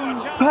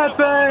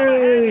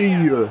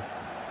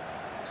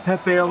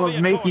 Pepe almost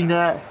making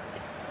that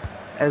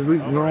as we're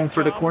going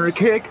for the corner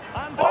kick.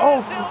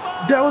 Oh,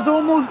 that was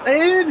almost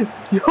in,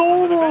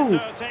 yo!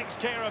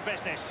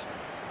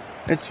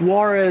 And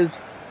Suarez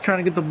trying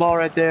to get the ball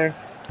right there.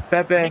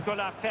 Pepe,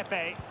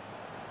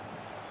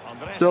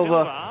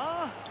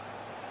 Silva,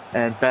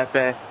 and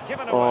Pepe.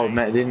 Oh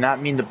man, did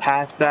not mean to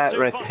pass that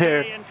right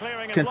there.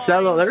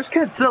 Cancelo, there's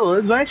Cancelo.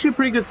 This is actually a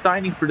pretty good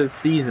signing for this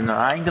season.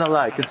 I ain't gonna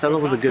lie, Cancelo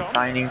was a good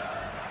signing.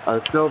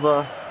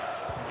 Silva,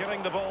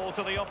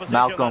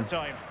 Malcolm,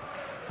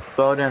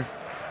 Foden,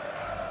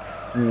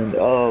 and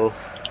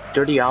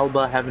Dirty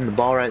Alba having the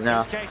ball right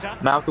now.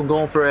 Malcolm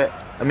going for it.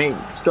 I mean,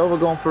 Silva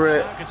going for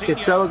it.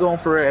 Cancelo going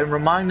for it, and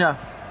Romagna,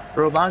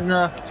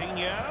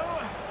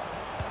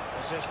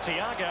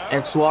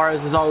 and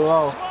Suarez is all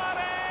low.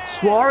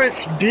 Suarez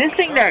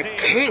missing that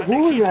kick.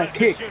 Who was that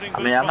kick?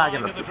 I mean, I'm not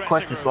gonna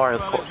question Suarez.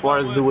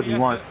 Suarez do what he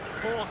wants.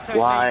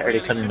 Why are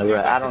they cutting the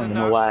red? I don't even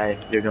know why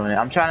they're doing it.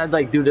 I'm trying to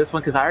like do this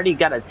one because I already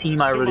got a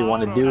team I really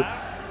want to do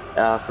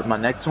for my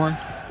next one.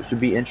 It should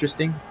be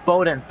interesting.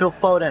 Phil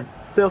Foden.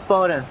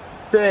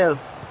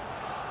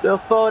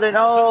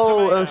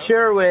 Oh,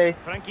 SHAREfactory.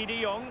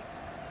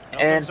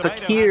 And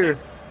Fakir.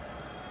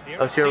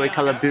 Oh, SHAREfactory,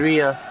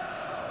 Calabria.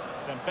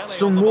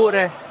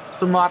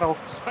 Sumaro.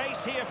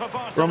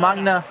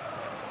 Romagna.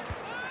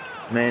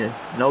 Man,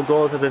 no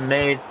goals have been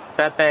made.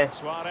 Pepe.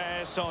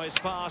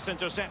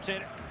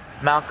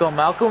 Malcolm.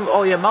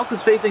 Oh yeah,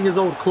 Malcolm's facing his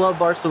old club,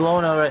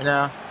 Barcelona, right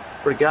now.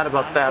 Forgot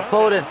about that.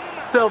 Foden.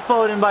 Phil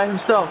Foden by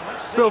himself.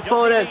 Phil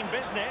Foden.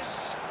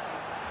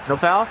 No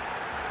foul?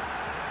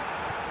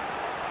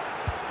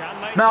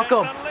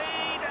 Malcolm.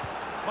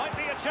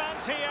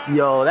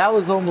 Yo, that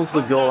was almost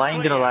a goal. I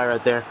ain't gonna lie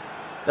right there.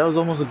 That was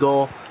almost a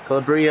goal.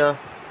 Calabria.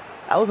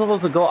 That was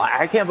almost a goal.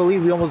 I can't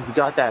believe we almost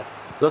got that.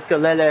 Losc,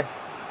 Lille.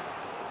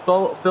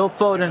 Phil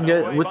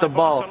Foden with the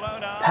ball.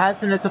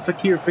 Passing it to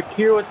Fakir.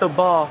 Fakir with the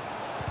ball.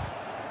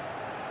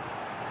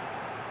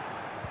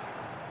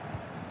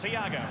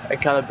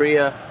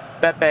 Calabria.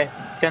 Pepe.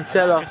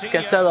 Cancelo.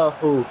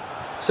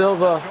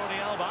 Silva.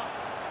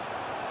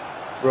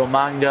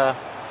 Romanga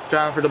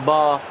trying for the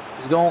ball.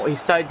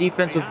 He's tight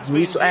defense with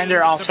Luis, and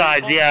they're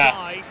offsides.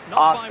 Yeah,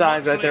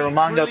 offsides right there.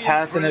 Romanga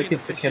passing it to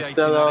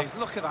Cancelo.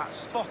 Look at that,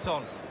 spot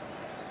on.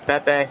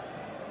 Pepe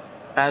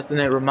passing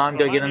it.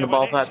 Romanga getting the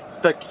ball back.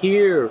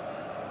 Fakir.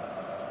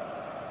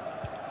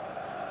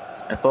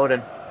 And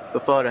Foden.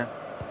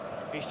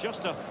 He's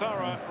just a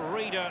thorough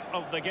reader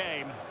of the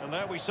game, and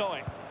there we saw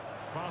it.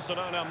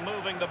 Barcelona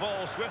moving the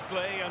ball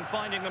swiftly and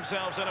finding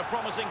themselves in a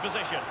promising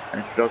position.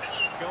 And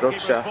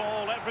Goalkeeper's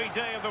ball every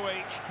day of the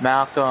week.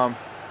 Malcolm.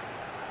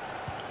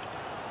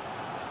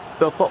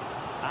 Phil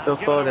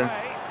Foden.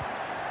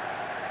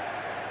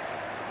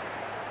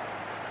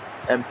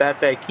 And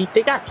Pepe.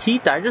 They got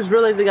Keita. I just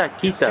realized they got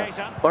Keita.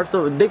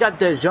 Barcelona. They got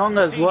De Jong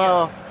as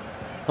well.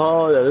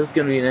 Oh, this is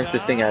going to be an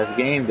interesting ass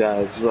game,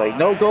 guys. Like,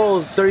 no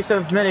goals,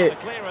 37th minute.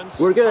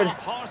 We're good.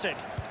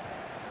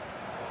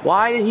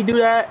 Why did he do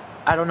that?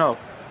 I don't know.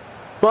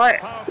 But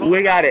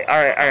we got it. All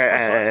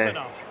right.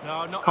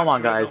 Come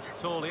on, guys.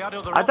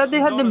 I thought they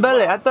had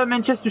Dembele. I thought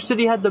Manchester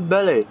City had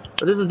Dembele.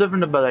 But this is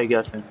different Dembele, I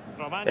guess.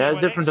 Yeah,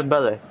 it's different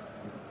Dembele.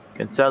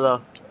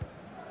 Cancelo.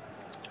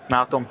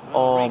 Malcolm.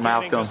 Oh,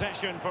 Malcolm.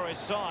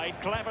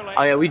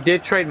 Oh, yeah, we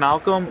did trade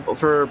Malcolm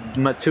for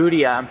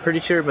Matuidi. I'm pretty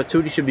sure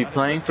Matuidi should be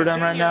playing for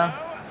them right now.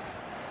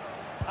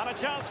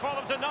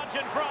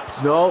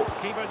 No.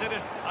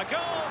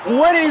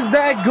 What is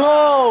that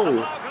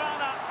goal?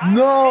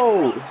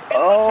 No.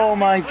 Oh,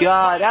 my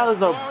God. That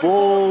was a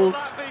bold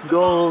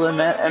goal.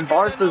 And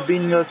Barca's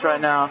beating us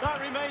right now.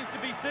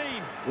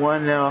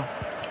 1-0.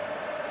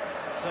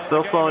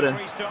 Phil Foden.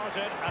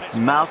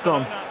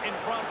 Malcolm.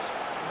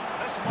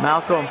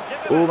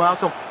 Oh,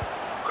 Malcolm.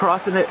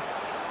 Crossing it.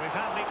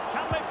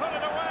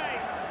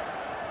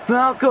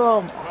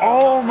 Malcolm.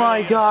 Oh,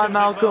 my God.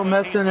 Malcolm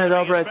messing it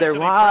up right there.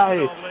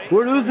 Why?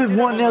 We're losing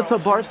 1-0 to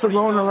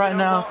Barcelona right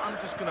now.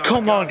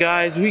 Come on,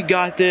 guys. We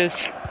got this.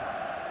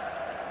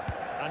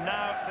 And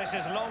now this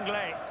is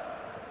Longley.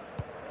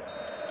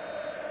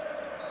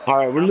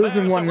 Alright, we're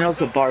losing 1-0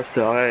 to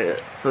Barca.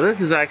 Alright, so this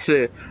is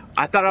actually...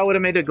 I thought I would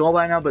have made a goal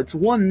by now, but it's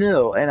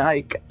 1-0. And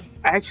I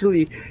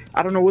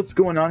don't know what's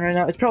going on right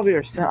now. It's probably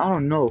our... I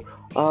don't know.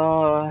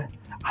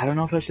 I don't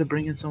know if I should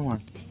bring in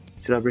someone.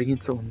 Should I bring in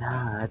someone?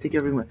 Nah, I think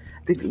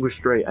we're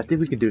straight. I think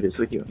we can do this.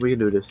 We can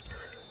do this.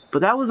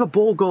 But that was a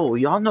bold goal.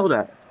 Y'all know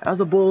that. That was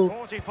a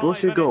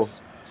bullshit goal.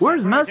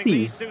 Where's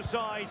Messi?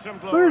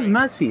 Where's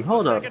Messi?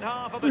 Hold up.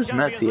 Where's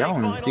Messi? I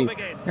don't even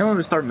see. You want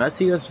to start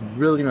Messi? That's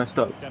really messed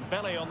up.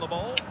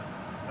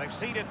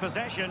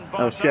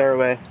 Oh, share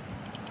away.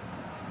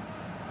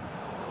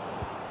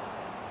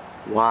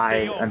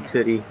 Why? I'm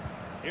Titty.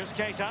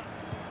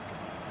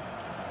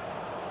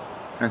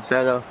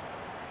 Cancelo.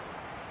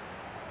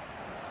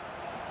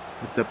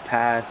 With the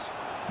pass.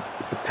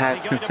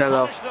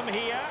 Cancelo.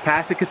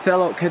 Pass it,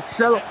 Cancelo.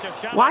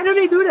 Why do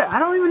they do that? I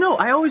don't even know.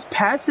 I always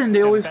pass it and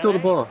they always steal the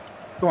ball.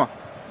 Come on.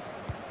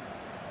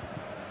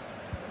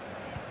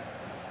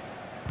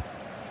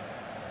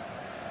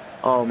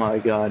 Oh my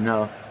God,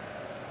 no.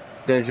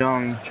 De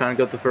Jong trying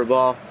to go for a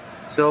ball.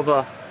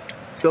 Silva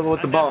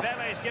with the ball.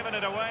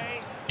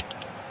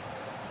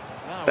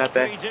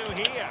 Pepe.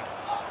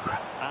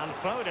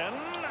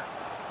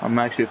 I'm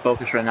actually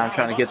focused right now. I'm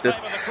trying to get this.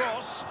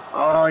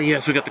 Oh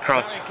yes, we got the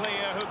cross. Very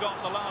clear who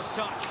got the last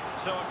touch.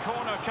 So a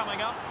corner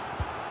coming up,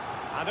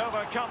 and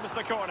over comes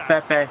the corner.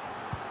 Pepe.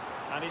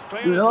 And he's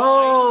clear.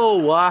 No,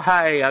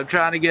 why? I'm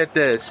trying to get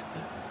this.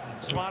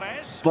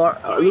 Suarez.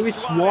 Luis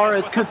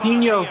Suarez,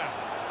 Coutinho. A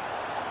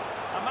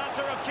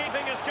matter of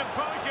keeping his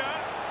composure.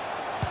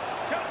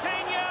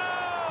 Coutinho.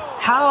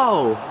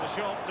 How? And the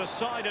shot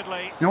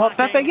decidedly. You know what,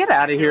 Pepe? Get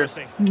out of here.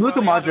 Look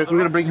at Modric. We're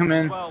gonna bring him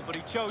in. But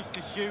he chose to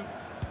shoot.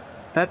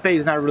 Pepe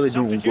is not really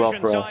doing well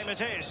for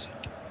us.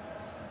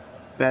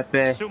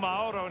 Pepe.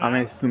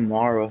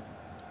 Sumaro.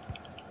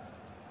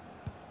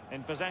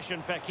 In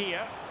possession, Fekir.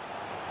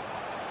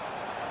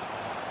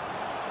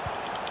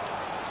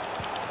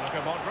 Look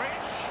at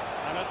Modric.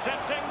 And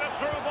attempting the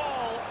through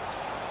ball.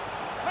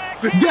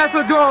 Fekir! That's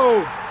a goal!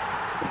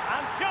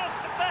 And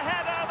just the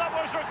header that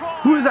was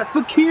required. Who is that?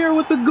 Fakir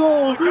with the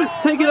goal.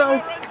 Take it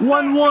out.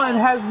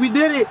 1-1. We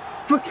did it.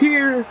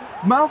 Fakir.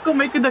 Malcolm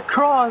making the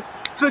cross.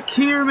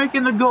 Fakir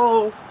making the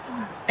goal.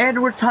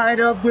 And we're tied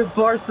up with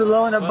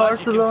Barcelona.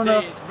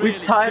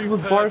 We've tied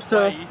with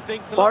Barca.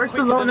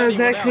 Barcelona is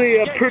actually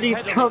a pretty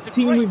tough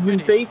team we've been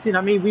facing.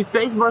 I mean, we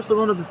faced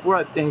Barcelona before,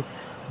 I think.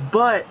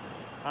 But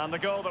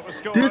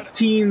this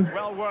team,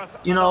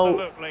 you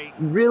know,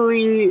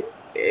 really,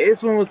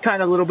 this one was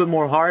kind of a little bit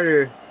more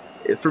harder.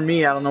 For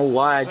me, I don't know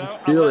why. I just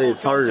feel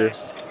it's harder.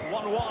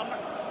 1-1.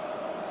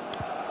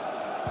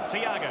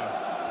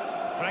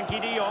 Thiago. Frankie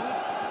de Jong.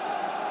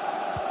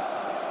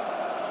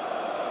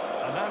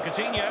 And now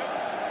Coutinho.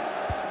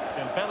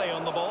 Dembele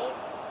on the ball.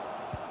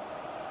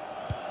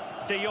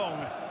 De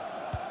Jong.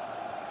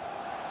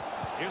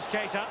 Here's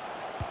Keita.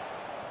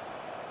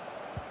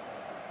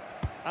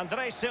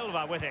 Andre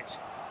Silva with it.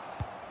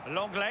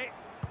 Longley.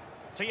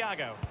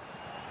 Thiago.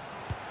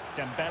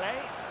 Dembele.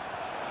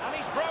 And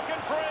he's broken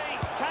free.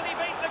 Can he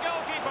beat the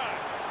goalkeeper?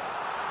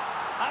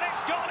 And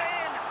it's gone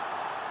in.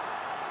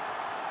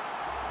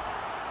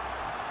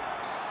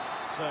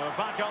 So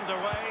back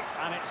underway,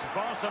 and it's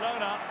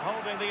Barcelona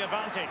holding the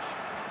advantage.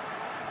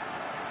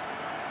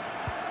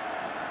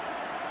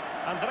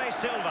 Andre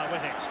Silva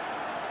with it.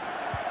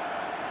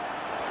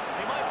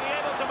 He might be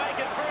able to make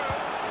it through.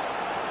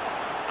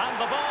 And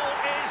the ball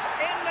is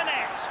in the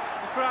net.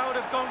 The crowd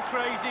have gone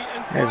crazy.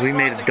 And As we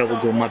made a double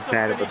goal, my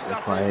bad about about the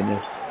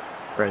quietness.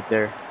 Right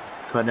there.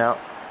 Cut out.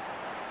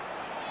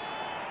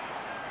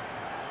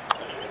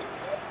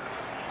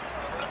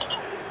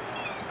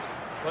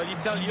 Well, you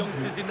tell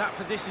youngsters in that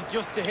position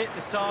just to hit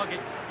the target.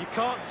 You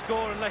can't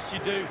score unless you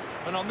do.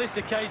 And on this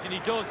occasion, he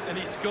does, and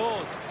he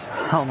scores.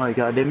 Oh my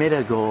God, they made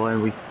a goal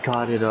and we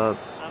got it up.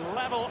 And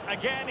level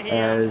again here.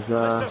 As,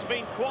 this has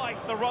been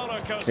quite the roller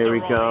coaster. Here we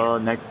go.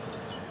 Next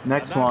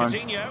one.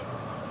 Coutinho.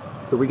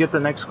 So we get the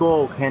next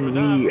goal. Can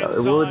we?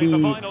 Will it be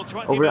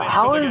over?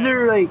 How is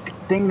their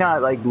like thing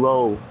not like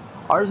low?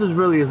 Ours is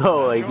really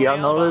low. Like y'all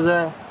know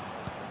that.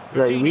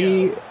 Like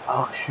we.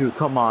 Oh shoot!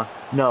 Come on.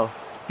 No.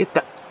 Get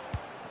that.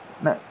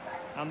 Man.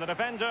 And the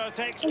defender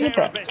takes Get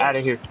care of that business. out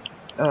of here.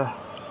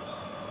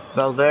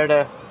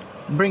 Valverde.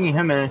 I'm bringing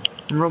him in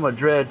from Real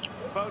Madrid.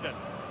 Foden.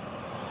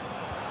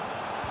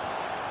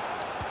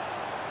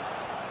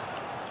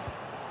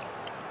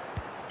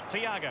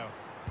 Thiago.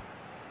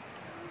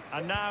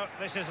 And now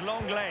this is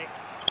Longley.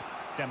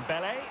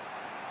 Dembele.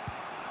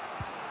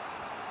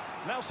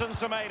 Nelson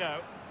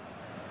Semedo.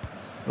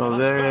 Well,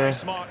 that's very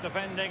smart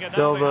defending, and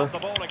now we have the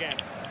ball again.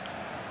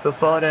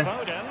 Foden.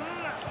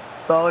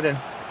 Foden.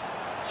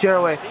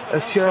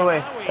 SHAREfactory.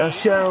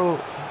 SHAREfactory.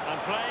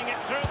 And playing it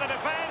through the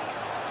defense.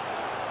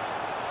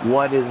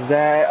 What is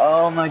that?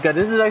 Oh my God,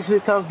 this is actually a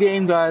tough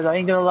game, guys. I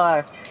ain't gonna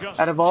lie.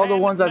 Out of all the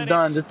ones I've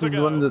done, this is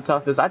one of the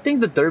toughest. I think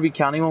the Derby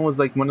County one was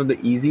like one of the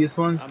easiest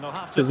ones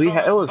because it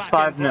was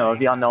 5-0.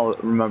 If y'all know,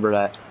 remember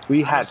that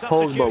we had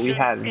Pogba, we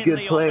had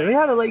good players, we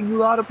had like a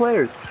lot of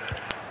players.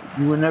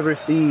 You would never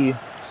see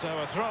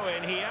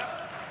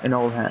an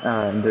old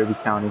in Derby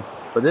County.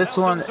 But this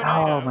one,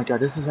 oh my God,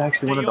 this is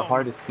actually one of the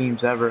hardest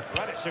games ever.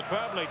 Read it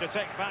superbly to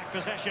take back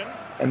possession.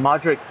 And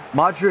Modric's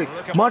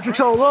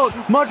all alone.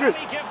 Modric.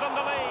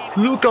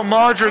 Luka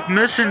Modric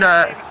missing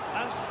that.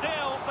 And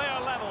still they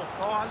are level.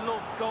 Oh, I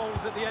love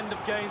goals at the end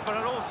of games, but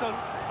I also...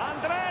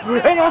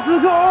 And that's the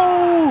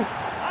goal!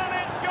 And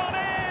it's gone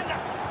in!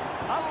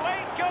 A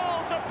late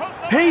goal to put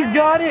them He's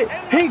got it!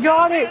 He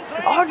got it!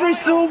 Andre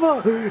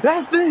Silva!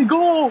 That's the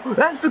goal!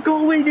 That's the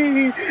goal we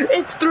need!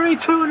 It's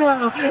 3-2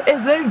 now!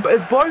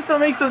 If Barca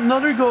makes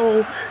another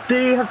goal,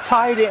 they have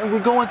tied it and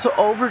we're going to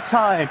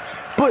overtime.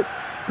 But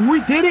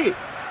we did it!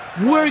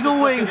 We're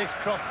going!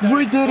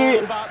 We did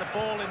it!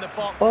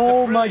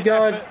 Oh my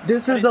God!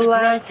 This is the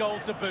last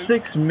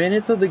 6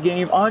 minutes of the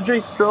game.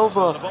 Andre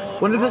Silva,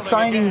 one of the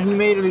signings we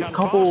made a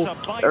couple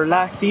or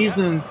last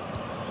season.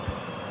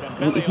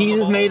 He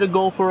just made a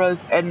goal for us,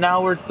 and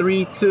now we're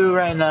 3-2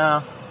 right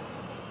now.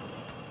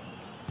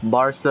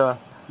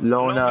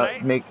 Barcelona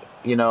make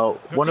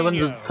one of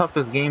the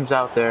toughest games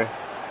out there.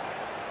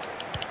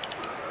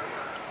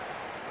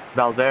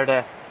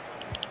 Valverde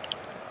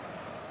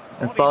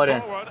and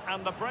Foden.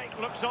 And the break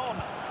looks on.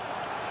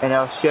 And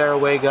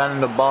SHAREfactory got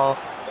in the ball.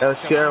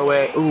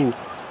 SHAREfactory, ooh,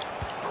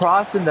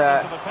 crossing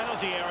that.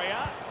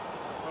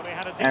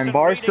 And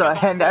Barca,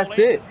 and that's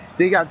it.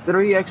 They got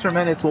 3 extra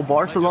minutes. Will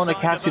Barcelona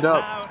catch it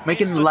up,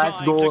 making the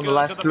last goal in the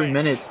last 3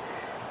 minutes?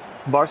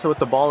 Barca with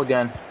the ball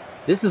again.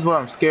 This is what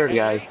I'm scared,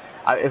 guys.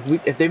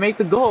 If they make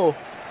the goal,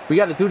 we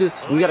got to do this.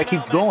 We got to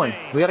keep going.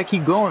 We got to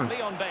keep going.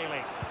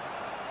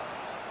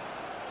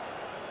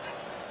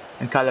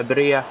 And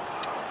Calabria.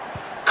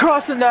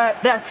 Crossing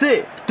that, that's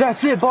it.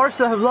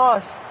 Barca have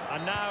lost.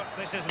 And now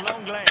this is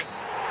Longley.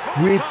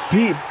 We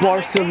beat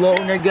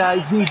Barcelona,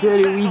 guys. We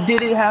did it. We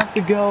didn't have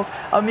to go.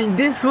 I mean,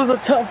 this was a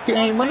tough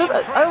game.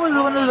 That was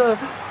one of the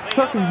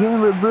toughest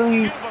games, but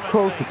really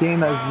close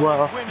game as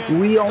well.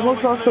 We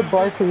almost lost to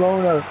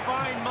Barcelona.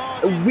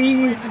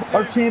 We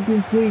are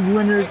Champions League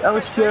winners.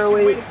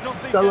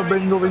 SHAREfactory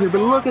celebrating over here,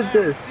 but look at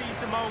this.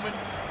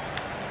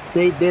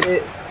 They did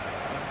it.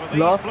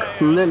 Losc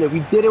Lille.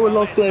 We did it with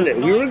Losc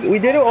Lille. We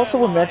did it also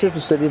with Manchester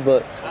City,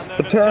 but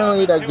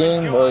apparently that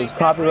game was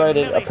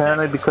copyrighted.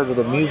 Apparently because of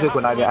the music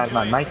when I had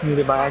my mic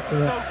muted by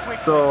accident.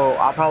 So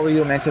I'll probably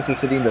do Manchester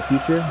City in the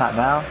future, not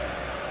now.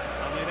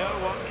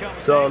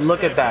 So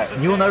look at that.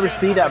 You'll never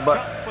see that,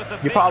 but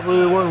you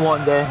probably will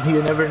one day.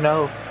 You never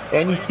know.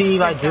 Any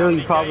team I do,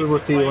 you probably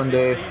will see one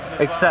day,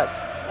 except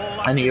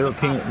any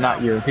European,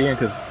 not European,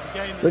 because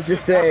let's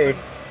just say.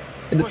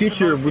 In the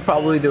future, we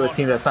probably do a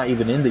team that's not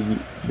even in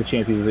the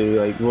Champions League.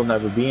 Like, we'll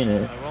never be in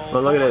it.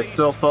 But look at this,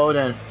 Phil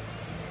Foden.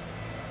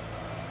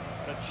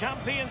 The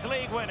Champions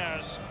League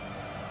winners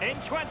in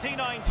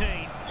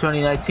 2019.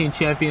 2019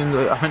 champions.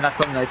 I mean, not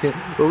 2019,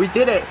 but we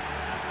did it.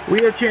 We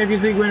are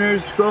Champions League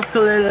winners. Losc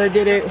Lille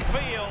did it.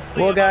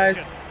 Well, guys,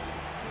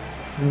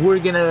 we're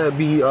gonna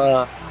be.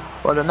 Well,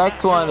 the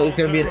next one is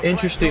gonna be an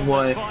interesting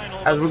one,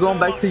 as we're going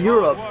back to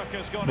Europe.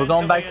 We're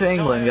going back to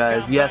England,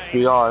 guys. Yes,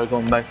 we are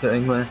going back to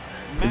England.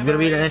 It's gonna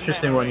be an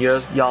interesting one.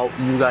 You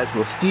guys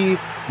will see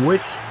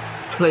which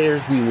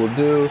players we will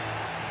do.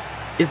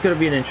 it's gonna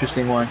be an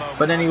interesting one.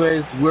 But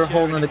anyways, we're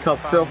holding the cup.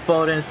 Phil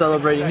Foden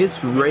celebrating.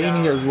 It's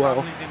raining as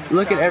well.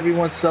 Look at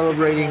everyone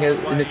celebrating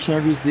in the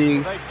Champions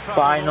League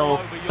final.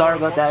 Sorry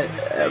about that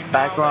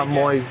background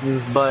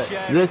noises, but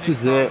this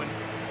is it.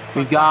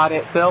 We got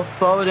it. Phil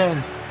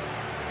Foden.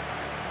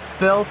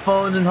 Phil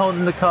Foden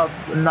holding the cup.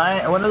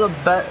 One of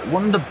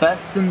the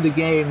best in the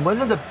game.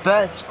 One of the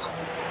best.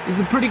 He's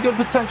a pretty good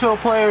potential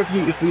player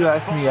if you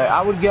ask me.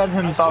 I would get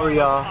him if I were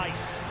y'all.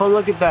 But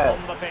look at that.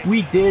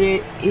 We did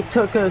it. It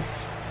took us,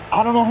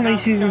 I don't know how many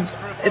seasons.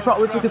 It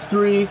probably took us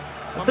 3.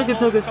 I think it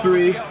took us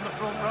 3.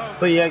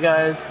 But yeah,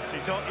 guys.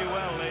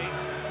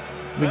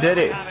 We did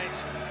it.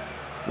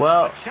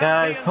 Well,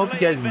 guys, hope you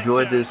guys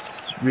enjoyed this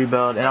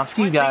rebuild. And I'll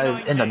see you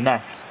guys in the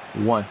next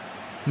one.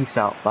 Peace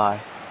out. Bye.